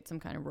 Does she get some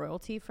kind of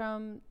royalty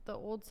from the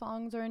old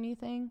songs or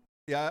anything?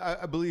 Yeah,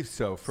 I believe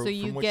so. So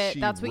you get,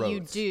 that's what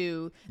you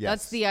do. Yes.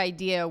 That's the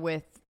idea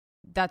with,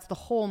 that's the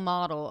whole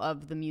model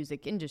of the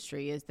music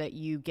industry is that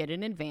you get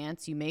in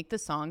advance, you make the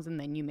songs, and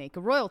then you make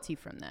a royalty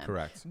from them.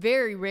 Correct.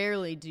 Very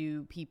rarely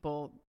do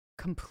people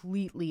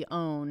completely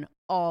own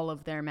all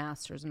of their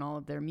masters and all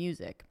of their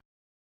music.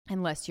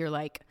 Unless you're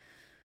like,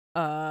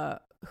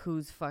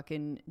 who's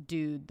fucking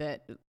dude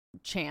that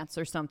Chance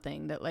or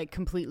something that like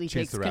completely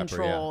takes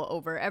control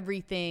over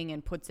everything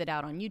and puts it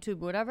out on YouTube,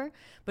 whatever.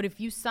 But if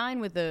you sign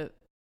with a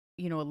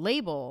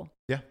label,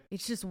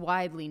 it's just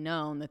widely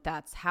known that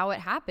that's how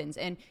it happens.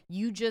 And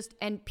you just,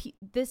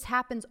 this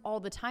happens all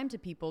the time to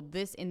people.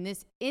 In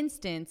this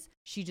instance,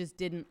 she just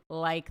didn't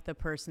like the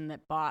person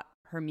that bought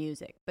her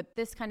music. But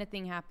this kind of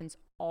thing happens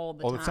all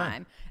the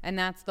time. And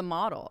that's the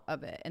model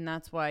of it. And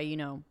that's why,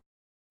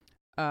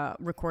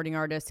 recording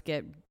artists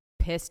get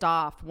pissed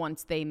off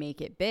once they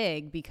make it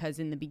big, because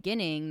in the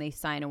beginning they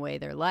sign away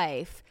their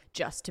life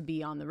just to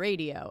be on the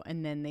radio.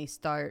 And then they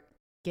start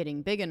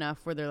getting big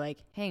enough where they're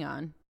like, hang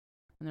on.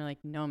 And they're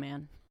like, no,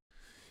 man.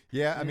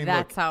 Yeah, I mean,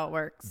 that's how it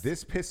works.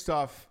 This pissed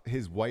off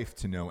his wife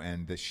to no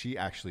end that she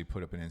actually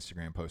put up an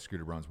Instagram post,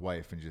 Scooter Braun's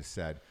wife, and just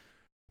said,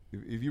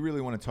 if you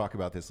really want to talk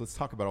about this, let's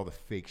talk about all the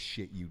fake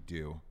shit you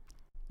do,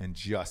 and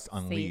just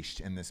unleashed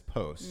in this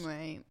post.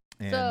 Right.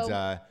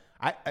 And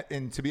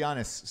And to be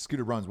honest,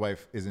 Scooter Braun's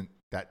wife isn't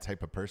that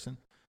type of person.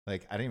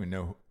 Like, I don't even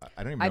know.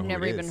 I've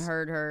never even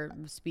heard her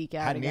speak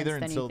out against anything.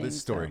 Neither until this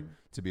story,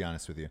 to be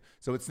honest with you.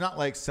 So it's not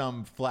like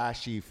some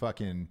flashy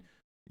fucking,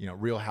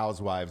 Real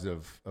Housewives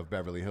of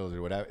Beverly Hills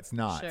or whatever. It's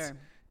not. Sure.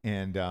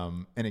 And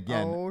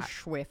again,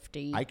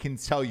 Swifty. I can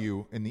tell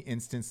you in the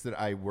instance that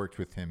I worked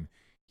with him,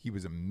 he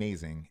was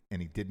amazing,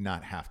 and he did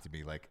not have to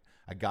be like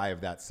a guy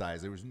of that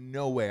size. There was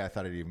no way I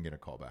thought I'd even get a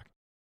call back.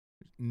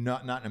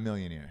 Not in a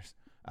million years.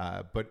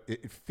 But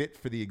it fit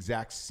for the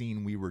exact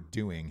scene we were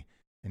doing.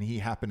 And he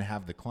happened to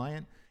have the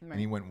client, and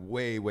he went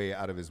way, way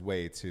out of his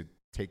way to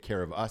take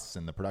care of us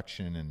and the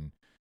production. And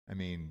I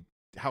mean,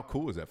 how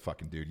cool is that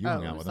fucking dude? You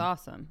hung out with him.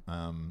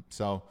 Awesome.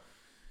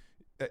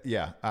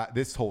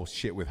 This whole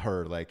shit with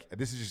her, like,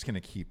 this is just going to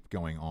keep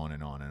going on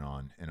and on and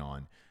on and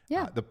on.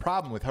 Yeah. The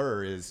problem with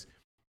her is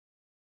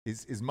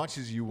as much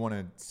as you want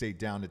to say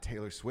down to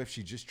Taylor Swift,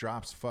 she just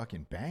drops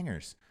fucking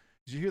bangers.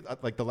 Did you hear,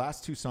 like, the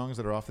last 2 songs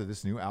that are off of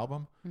this new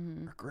album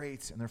are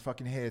great, and they're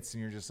fucking hits,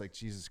 and you're just like,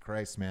 Jesus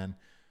Christ, man.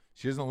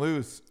 She doesn't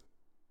lose.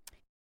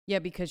 Yeah,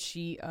 because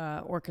she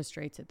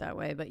orchestrates it that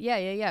way. But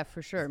yeah,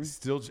 for sure.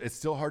 It's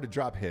still hard to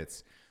drop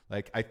hits.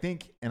 Like, I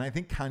think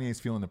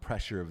Kanye's feeling the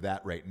pressure of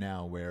that right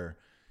now, where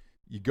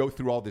you go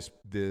through all this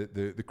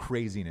the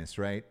craziness,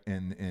 right?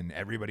 And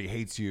everybody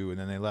hates you, and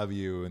then they love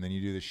you, and then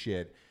you do this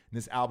shit. And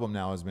this album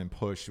now has been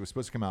pushed. It was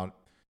supposed to come out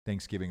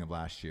Thanksgiving of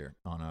last year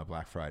on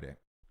Black Friday,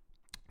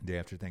 day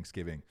after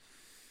Thanksgiving.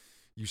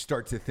 You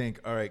start to think,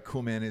 all right,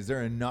 cool, man, is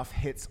there enough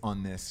hits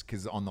on this?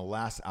 Because on the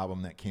last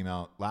album that came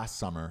out last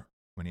summer,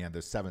 when he had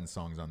those 7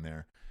 songs on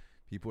there,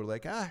 people were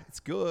like, it's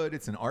good.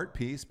 It's an art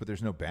piece, but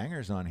there's no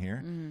bangers on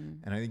here.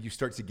 And I think you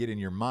start to get in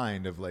your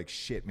mind of like,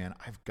 shit, man,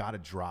 I've got to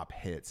drop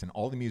hits. And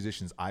all the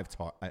musicians I've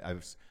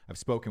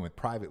spoken with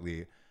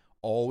privately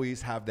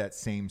always have that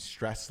same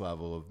stress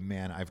level of,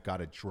 man, I've got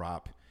to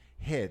drop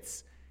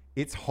hits.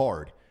 It's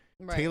hard.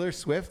 Right. Taylor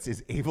Swift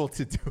is able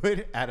to do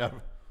it at a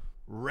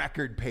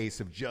record pace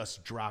of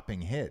just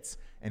dropping hits,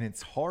 and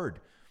it's hard.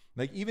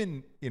 Like,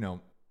 even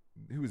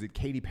who was it,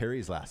 Katy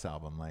Perry's last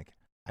album, like,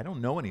 I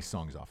don't know any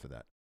songs off of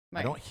that.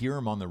 I don't hear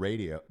them on the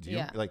radio. Do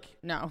you?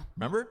 No,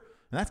 remember?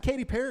 And that's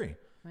Katy Perry.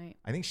 Right.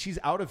 I think she's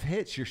out of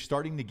hits. You're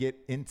starting to get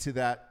into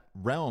that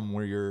realm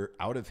where you're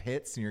out of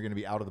hits and you're going to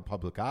be out of the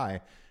public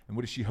eye. And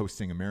what is she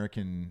hosting,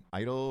 American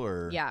Idol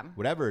or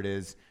whatever it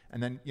is?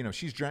 And then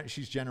she's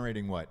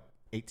generating what,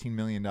 $18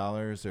 million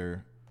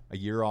or a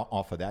year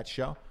off of that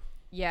show.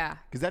 Yeah,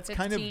 because that's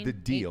 15, kind of the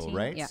deal, 18,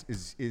 right? Yeah.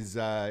 Is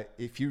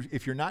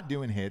if you're not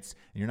doing hits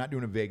and you're not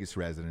doing a Vegas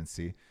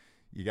residency,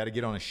 you got to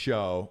get on a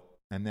show,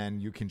 and then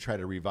you can try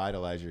to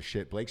revitalize your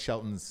shit. Blake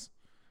Shelton's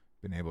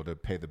been able to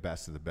pay the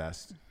best of the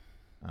best.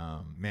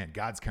 Man,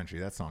 God's Country,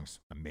 that song's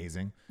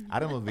amazing.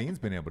 Adam Levine's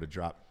been able to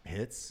drop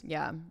hits,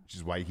 which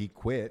is why he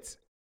quit.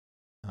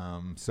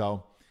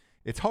 So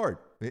it's hard.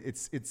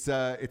 It's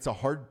a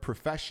hard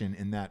profession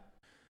in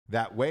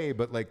that way.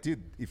 But like,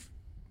 dude,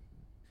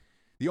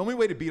 the only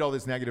way to beat all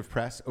this negative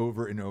press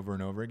over and over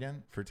and over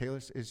again for Taylor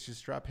is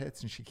just drop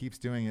hits, and she keeps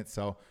doing it.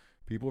 So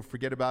people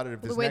forget about it.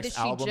 If this next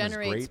album is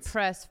great, the way that she generates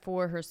press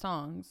for her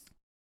songs.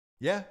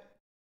 Yeah,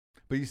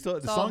 but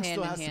the song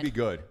still has to be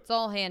good. It's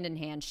all hand in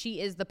hand.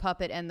 She is the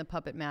puppet and the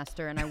puppet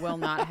master, and I will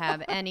not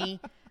have any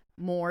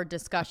more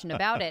discussion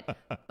about it.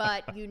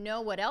 But you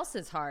know what else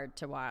is hard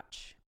to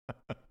watch?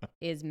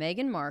 Is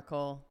Meghan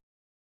Markle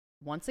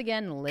once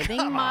again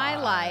living my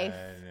life.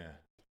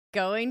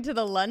 Going to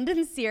the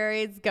London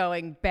series,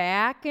 going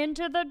back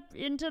into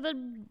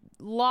the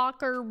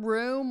locker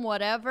room,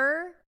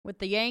 whatever, with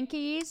the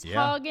Yankees,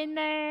 hugging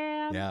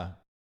them. Yeah.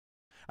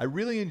 I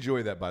really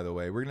enjoy that, by the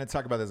way. We're going to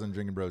talk about this on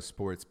Drinking Bros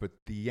Sports, but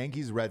the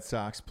Yankees Red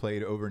Sox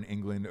played over in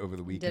England over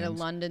the weekend. Did a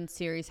London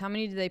series. How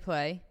many did they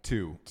play?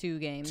 2. 2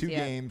 games. 2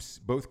 games.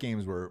 Both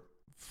games were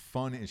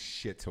fun as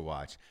shit to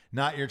watch.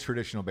 Not your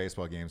traditional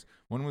baseball games.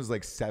 One was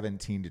like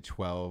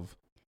 17-12.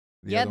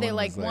 They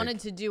wanted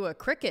to do a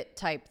cricket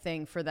type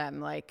thing for them.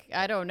 Like,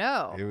 I don't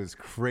know. It was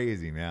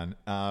crazy, man.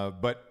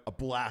 But a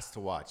blast to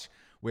watch,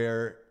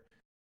 where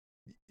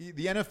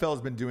the NFL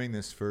has been doing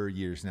this for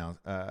years now.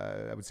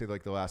 I would say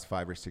like the last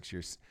 5 or 6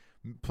 years,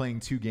 playing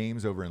 2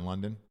 games over in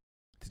London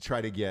to try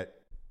to get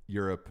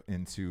Europe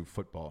into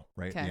football,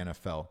 right? Okay. The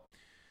NFL.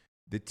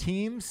 The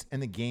teams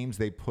and the games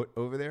they put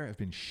over there have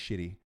been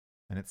shitty.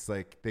 And it's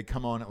like they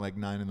come on at like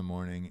 9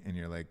 a.m. and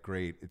you're like,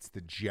 great, it's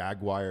the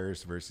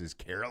Jaguars versus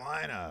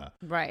Carolina.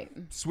 Right.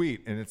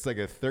 Sweet. And it's like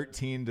a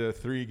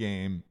 13-3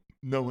 game.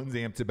 No one's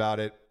amped about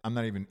it. I'm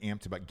not even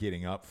amped about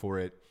getting up for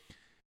it.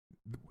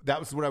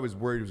 That was what I was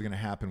worried was going to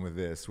happen with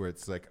this, where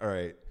it's like, all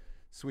right,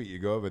 sweet, you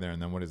go over there,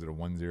 and then what is it, a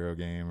 1-0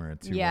 game or a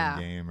 2-1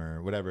 game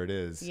or whatever it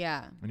is.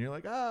 Yeah. And you're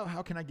like, oh,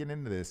 how can I get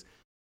into this?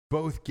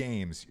 Both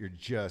games, you're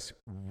just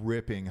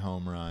ripping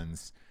home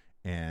runs,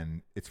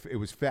 and it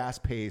was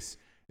fast-paced.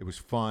 It was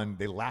fun.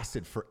 They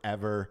lasted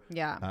forever.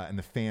 Yeah. And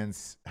the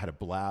fans had a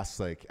blast.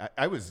 Like,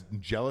 I was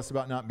jealous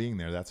about not being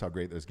there. That's how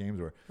great those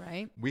games were.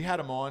 Right. We had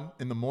them on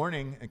in the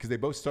morning because they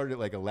both started at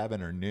like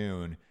 11 or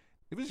noon.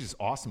 it was just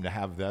awesome to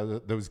have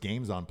those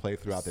games on play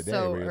throughout the day.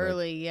 So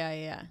early,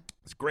 yeah.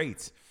 It's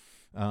great.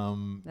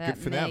 Good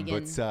for them.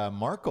 But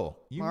Markle,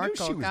 you knew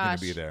she was going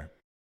to be there.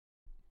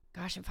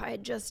 Gosh, I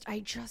just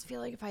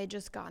feel like if I had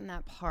just gotten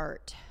that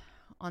part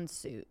on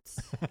Suits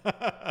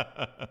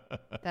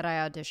that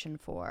I auditioned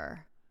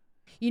for,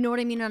 you know what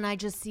I mean? And I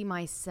just see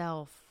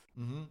myself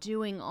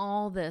doing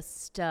all this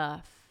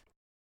stuff,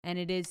 and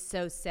it is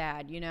so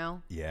sad, you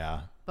know?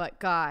 Yeah. But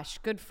gosh,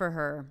 good for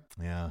her.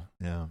 Yeah.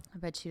 I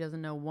bet she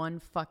doesn't know one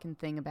fucking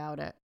thing about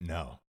it.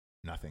 No,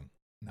 nothing.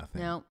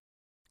 No.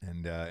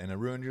 And it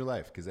ruined your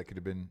life because that could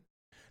have been.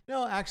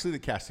 No, actually, the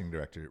casting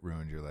director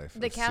ruined your life.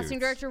 The casting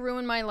director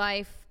ruined my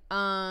life.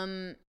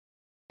 And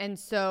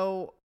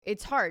so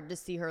it's hard to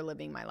see her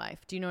living my life.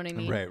 Do you know what I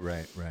mean?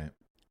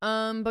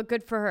 Right. But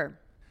good for her.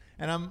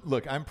 And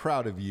I'm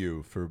proud of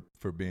you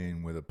for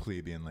being with a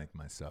plebeian like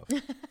myself.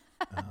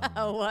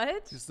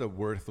 What? Just a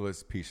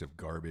worthless piece of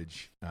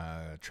garbage,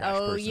 trash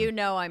person. Oh, you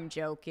know I'm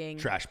joking.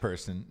 Trash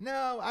person.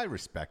 No, I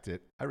respect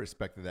it. I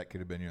respect that could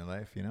have been your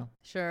life, you know?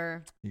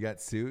 Sure. You got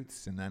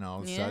Suits, and then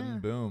all of a sudden,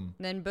 boom.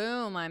 Then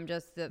boom, I'm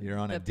just you're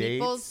on a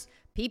date.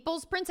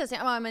 People's princess. Oh,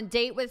 I'm on a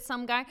date with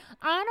some guy.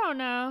 I don't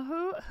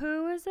know.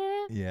 Who is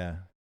it? Yeah.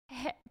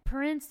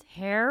 Prince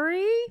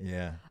Harry?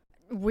 Yeah.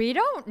 We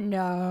don't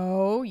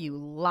know, you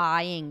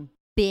lying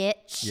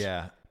bitch.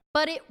 Yeah.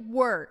 But it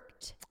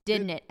worked,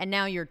 didn't it? And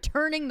now you're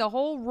turning the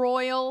whole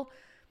royal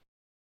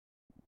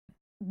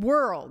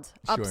world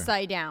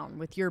upside down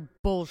with your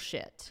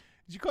bullshit.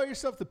 Did you call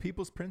yourself the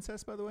People's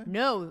Princess, by the way?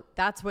 No,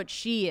 that's what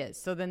she is.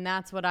 So then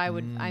that's what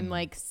I'm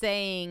like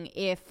saying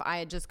if I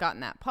had just gotten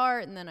that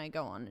part and then I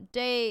go on a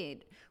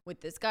date with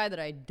this guy that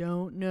I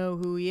don't know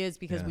who he is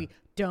because we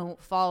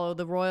don't follow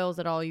the royals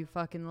at all, you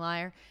fucking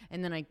liar.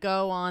 And then I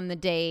go on the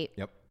date.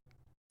 Yep.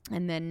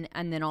 And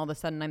then all of a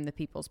sudden I'm the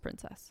People's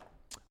Princess.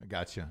 I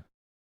gotcha.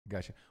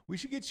 We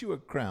should get you a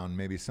crown,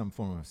 maybe some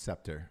form of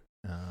scepter.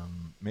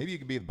 Maybe you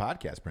could be the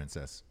podcast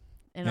princess.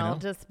 And I'll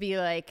just be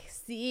like,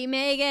 see,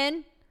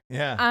 Megan?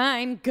 Yeah.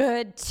 I'm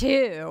good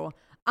too.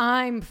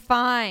 I'm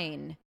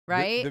fine,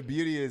 right? The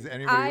beauty is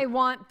I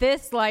want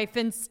this life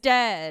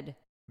instead.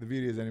 The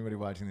beauty is anybody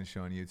watching this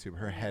show on YouTube,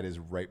 her head is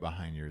right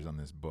behind yours on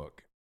this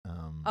book.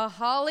 A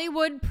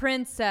Hollywood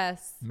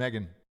princess.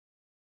 Megan.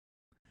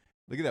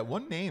 Look at that.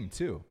 One name,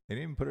 too. They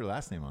didn't even put her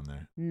last name on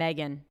there.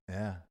 Megan.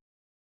 Yeah.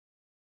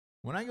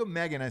 When I go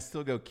Megan, I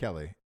still go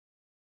Kelly.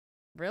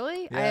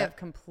 Really? Yeah. I have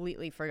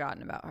completely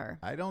forgotten about her.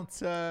 I don't.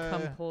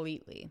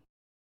 Completely.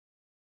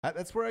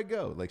 That's where I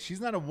go. Like, she's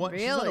not a one.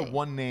 Really? She's not a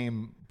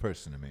one-name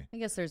person to me. I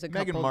guess there's a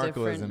Meghan couple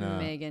Markle different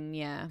Megan.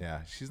 Yeah.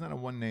 Yeah, she's not a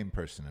one-name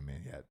person to me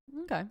yet.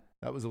 Okay.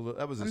 That was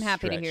a I'm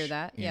happy to hear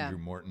that. Andrew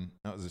Morton.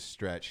 That was a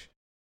stretch.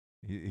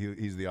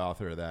 He's the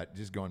author of that.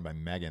 Just going by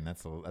Megan,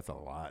 that's a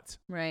lot.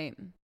 Right.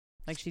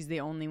 Like she's the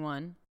only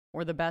one,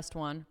 or the best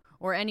one,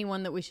 or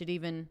anyone that we should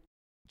even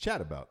chat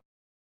about.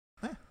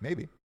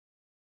 Maybe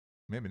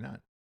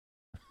not.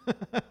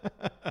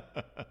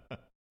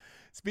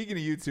 Speaking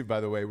of YouTube, by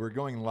the way, we're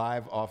going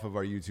live off of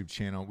our YouTube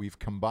channel. We've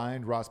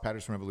combined Ross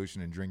Patterson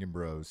Revolution and Drinking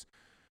Bros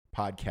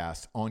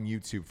podcast on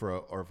YouTube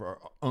for our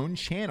own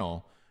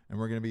channel, and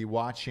we're going to be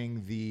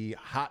watching the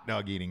hot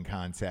dog eating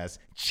contest,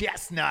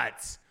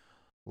 Chestnuts,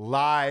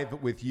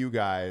 live with you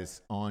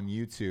guys on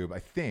YouTube. I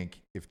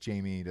think if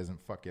Jamie doesn't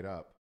fuck it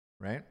up,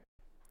 right?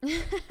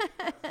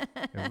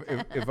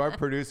 if our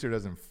producer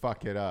doesn't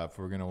fuck it up,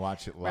 we're going to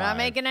watch it live. We're not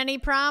making any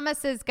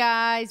promises,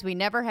 guys. We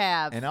never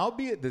have. And I'll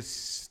be at the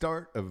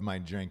start of my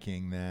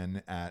drinking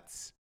then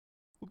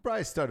we'll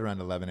probably start around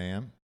 11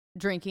 a.m.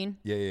 Drinking?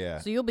 Yeah.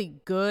 So you'll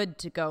be good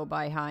to go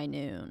by high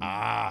noon.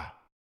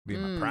 Be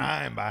my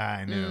prime by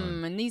high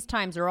noon. And these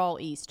times are all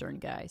Eastern,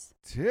 guys.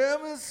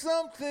 Tell me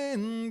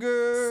something,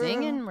 girl.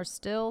 Singing? We're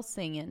still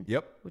singing.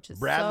 Yep. Which is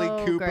Bradley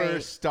so Cooper,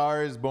 great.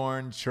 Star is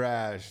Born,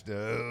 trashed.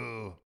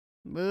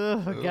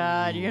 Oh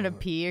God, you're gonna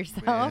pee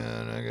yourself.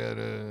 Man, I got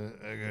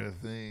a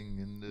thing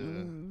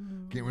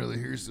and can't really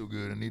hear so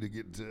good. I need to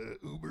get to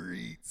Uber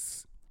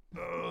Eats.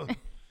 Gotta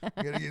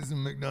get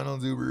some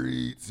McDonald's Uber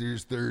Eats.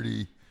 Here's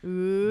 30.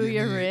 Ooh,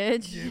 you're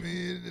rich. Give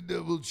me a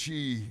double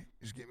cheese.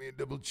 Just give me a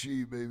double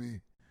cheese,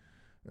 baby.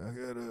 I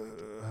got a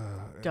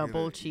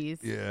double cheese.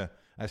 Yeah.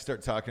 I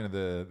start talking to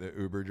the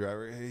Uber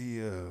driver.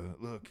 Hey,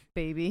 look.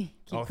 Baby.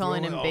 Keep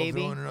calling him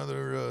baby. I'll throw in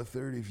another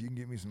 30 if you can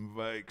give me some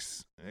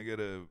Vikes. I got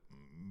a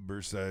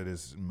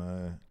bursitis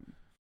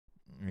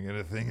I got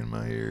a thing in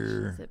my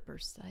ear. Is it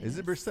bursitis? Is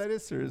it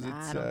bursitis or is it?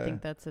 I don't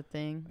think that's a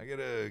thing. I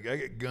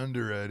get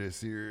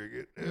gunderitis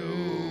here.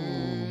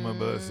 My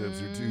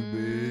biceps are too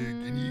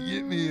big. Can you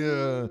get me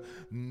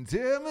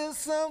tell me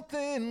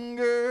something,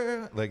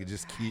 girl? Like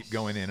just keep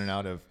going in and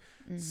out of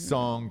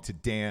song to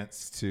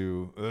dance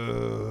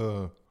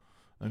to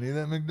I need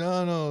that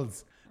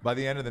McDonald's. By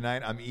the end of the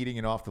night, I'm eating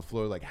it off the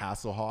floor like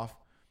Hasselhoff,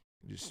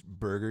 just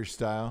burger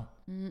style.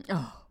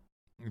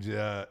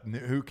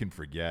 Who can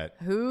forget?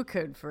 Who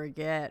could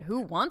forget? Who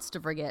wants to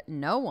forget?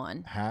 No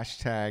one.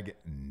 Hashtag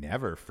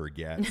never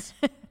forgets.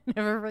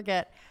 Never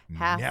forget.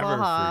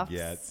 Never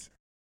forgets.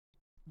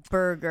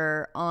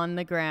 burger on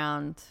the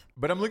ground.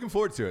 But I'm looking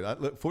forward to it.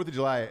 4th of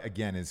July,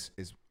 again, is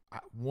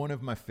one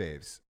of my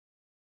faves.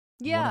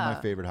 Yeah. One of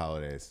my favorite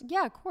holidays.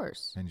 Yeah, of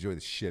course. I enjoy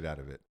the shit out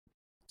of it.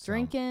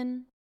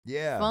 Drinking.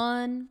 Yeah.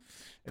 Fun. And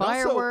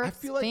Fireworks. Also, I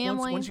feel like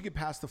family. once you get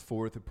past the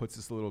 4th, it puts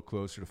us a little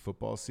closer to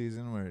football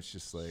season where it's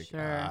just like,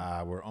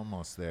 we're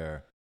almost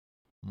there.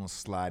 Almost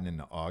sliding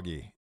into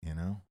Augie, you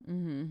know?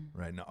 Mm-hmm.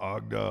 Right into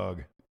Og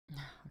Dog.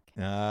 Okay.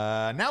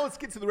 Now let's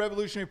get to the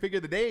revolutionary figure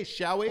of the day,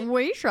 shall we?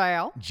 We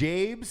shall.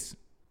 Jabes.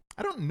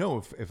 I don't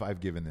know if I've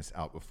given this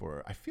out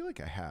before. I feel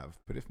like I have,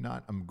 but if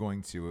not, I'm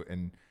going to.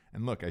 And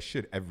look, I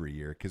should every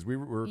year because we're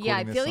recording this. Yeah,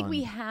 I feel like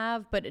we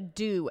have, but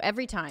due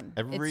every time.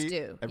 It's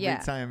due.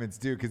 Every time it's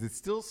due because it's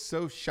still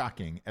so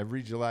shocking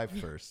every July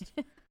 1st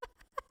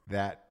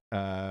that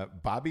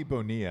Bobby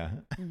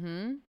Bonilla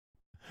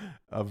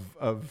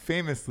of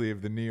famously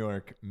of the New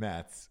York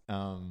Mets.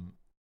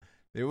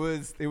 It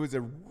was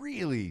a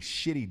really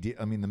shitty deal.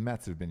 I mean, the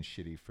Mets have been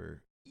shitty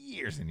for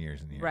years and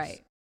years and years.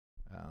 Right.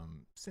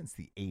 Since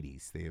the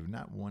 80s. They have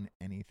not won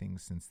anything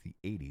since the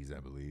 80s, I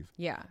believe.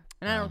 Yeah.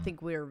 And I don't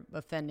think we're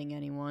offending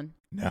anyone.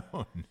 No.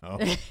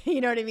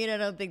 You know what I mean? I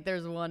don't think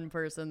there's one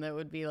person that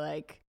would be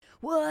like,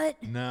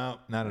 what? No,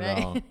 not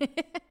at all.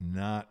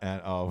 Not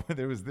at all.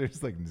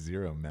 There's like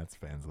zero Mets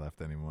fans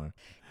left anymore.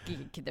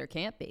 There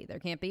can't be. There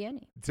can't be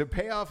any. To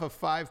pay off a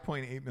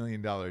 $5.8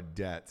 million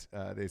debt,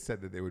 they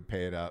said that they would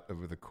pay it out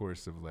over the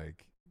course of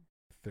like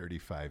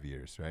 35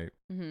 years, right?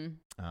 Mm-hmm.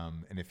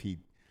 And if he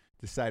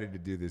decided to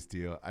do this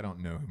deal, I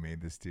don't know who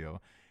made this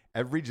deal.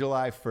 Every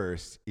July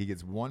 1st, he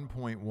gets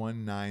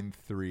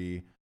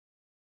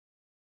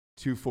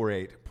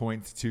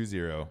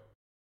 1.193248.20.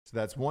 So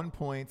that's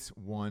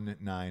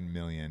 $1.19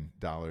 million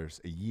a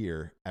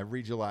year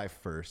every July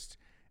 1st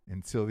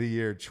until the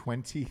year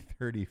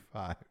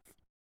 2035.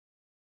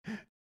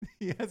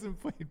 He hasn't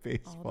played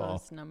baseball. All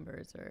those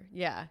numbers are,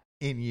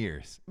 in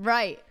years.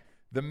 Right.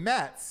 The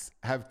Mets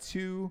have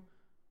 2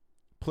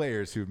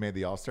 players who've made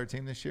the All-Star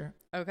team this year.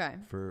 Okay.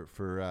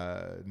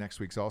 For next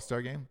week's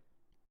All-Star game.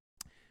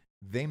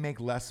 They make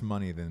less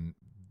money than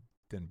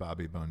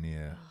Bobby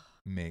Bonilla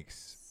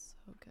makes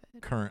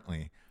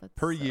currently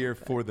per year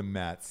for the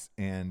Mets.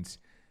 And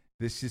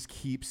this just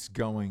keeps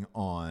going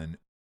on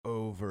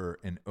over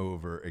and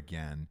over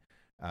again.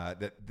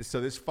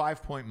 So this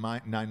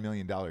 $5.9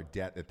 million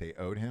debt that they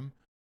owed him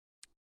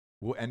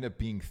will end up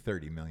being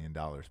 $30 million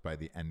by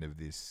the end of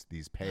these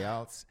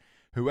payouts.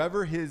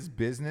 Whoever his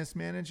business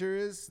manager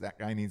is, that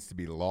guy needs to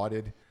be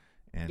lauded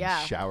and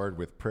showered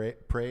with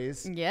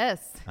praise.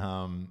 Yes.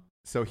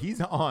 So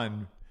he's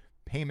on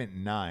payment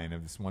 9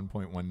 of this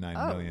 $1.19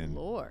 million.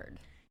 Oh, Lord.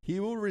 He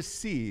will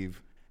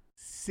receive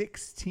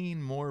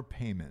 16 more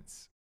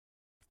payments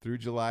through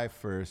July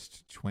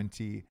 1st,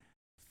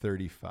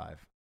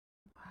 2035.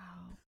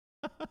 Wow.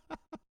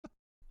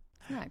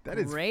 Isn't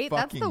that great? Is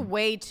fucking, that's the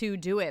way to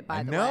do it,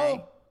 by the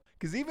way.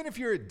 Because even if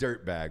you're a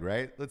dirtbag,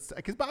 right?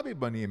 Because Bobby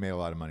Bonilla made a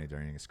lot of money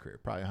during his career,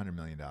 probably $100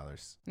 million.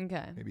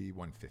 Okay. Maybe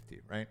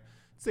 150, right?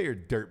 Say you're a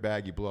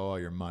dirtbag, you blow all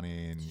your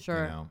money and, you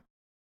know,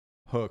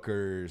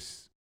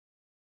 hookers,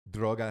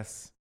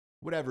 drogas,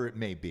 whatever it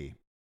may be.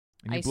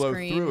 And you Ice blow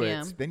cream, through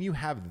it. Then you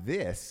have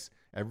this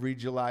every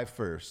July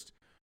 1st.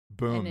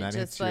 Boom, that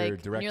hits your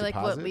direct deposit. You're like,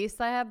 well, at least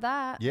I have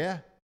that. Yeah.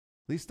 At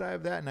least I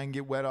have that and I can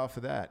get wet off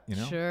of that, you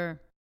know?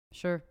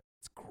 Sure.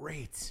 It's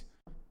great.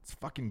 It's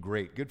fucking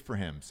great. Good for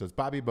him. So it's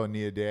Bobby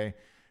Bonilla Day.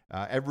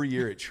 Every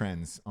year it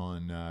trends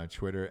on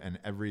Twitter, and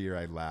every year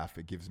I laugh.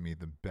 It gives me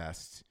the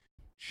best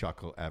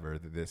chuckle ever.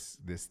 That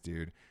this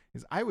dude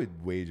is. I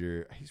would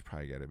wager he's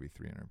probably got to be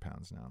 300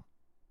 pounds now.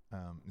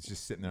 It's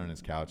just sitting there on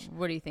his couch.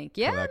 What do you think?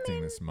 Yeah,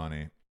 collecting this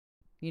money.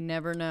 You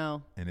never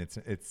know. And it's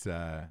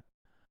the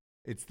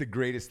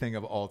greatest thing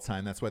of all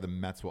time. That's why the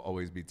Mets will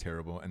always be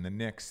terrible, and the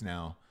Knicks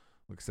now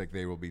looks like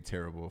they will be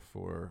terrible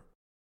for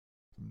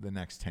the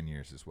next 10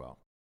 years as well,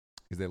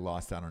 because they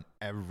lost out on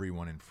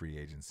everyone in free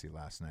agency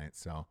last night.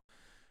 So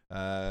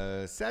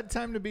sad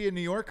time to be a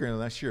New Yorker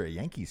unless you're a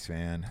Yankees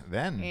fan.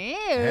 Then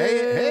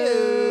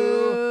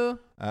hey,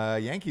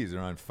 Yankees are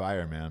on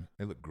fire, man.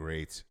 They look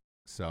great.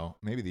 So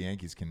maybe the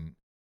Yankees can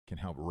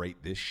help right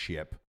this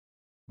ship.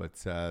 But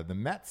the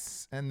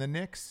Mets and the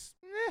Knicks,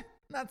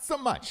 not so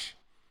much.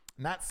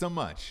 Not so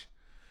much.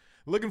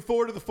 Looking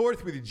forward to the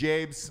 4th with you,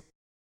 Jabes.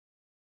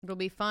 It'll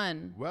be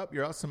fun. Well,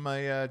 you're also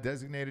my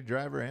designated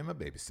driver and my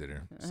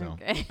babysitter. So.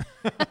 Okay.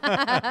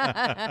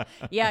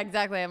 Yeah,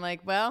 exactly. I'm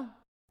like, well,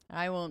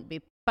 I won't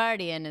be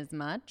partying as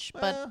much,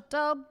 but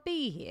I'll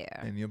be here.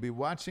 And you'll be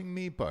watching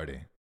me party.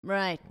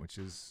 Right. Which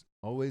is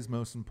always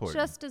most important.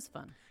 Just as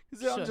fun.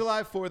 Because on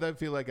July 4th, I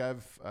feel like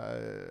I've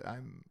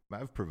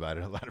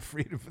provided a lot of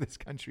freedom for this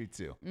country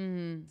too.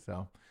 Mm-hmm.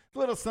 So a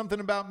little something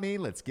about me.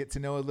 Let's get to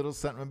know a little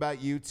something about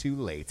you too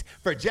late.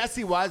 For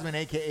Jesse Wiseman,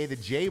 a.k.a. the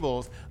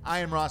Jables, I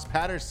am Ross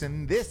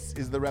Patterson. This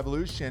is The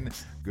Revolution.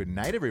 Good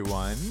night,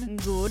 everyone.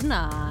 Good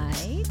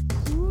night.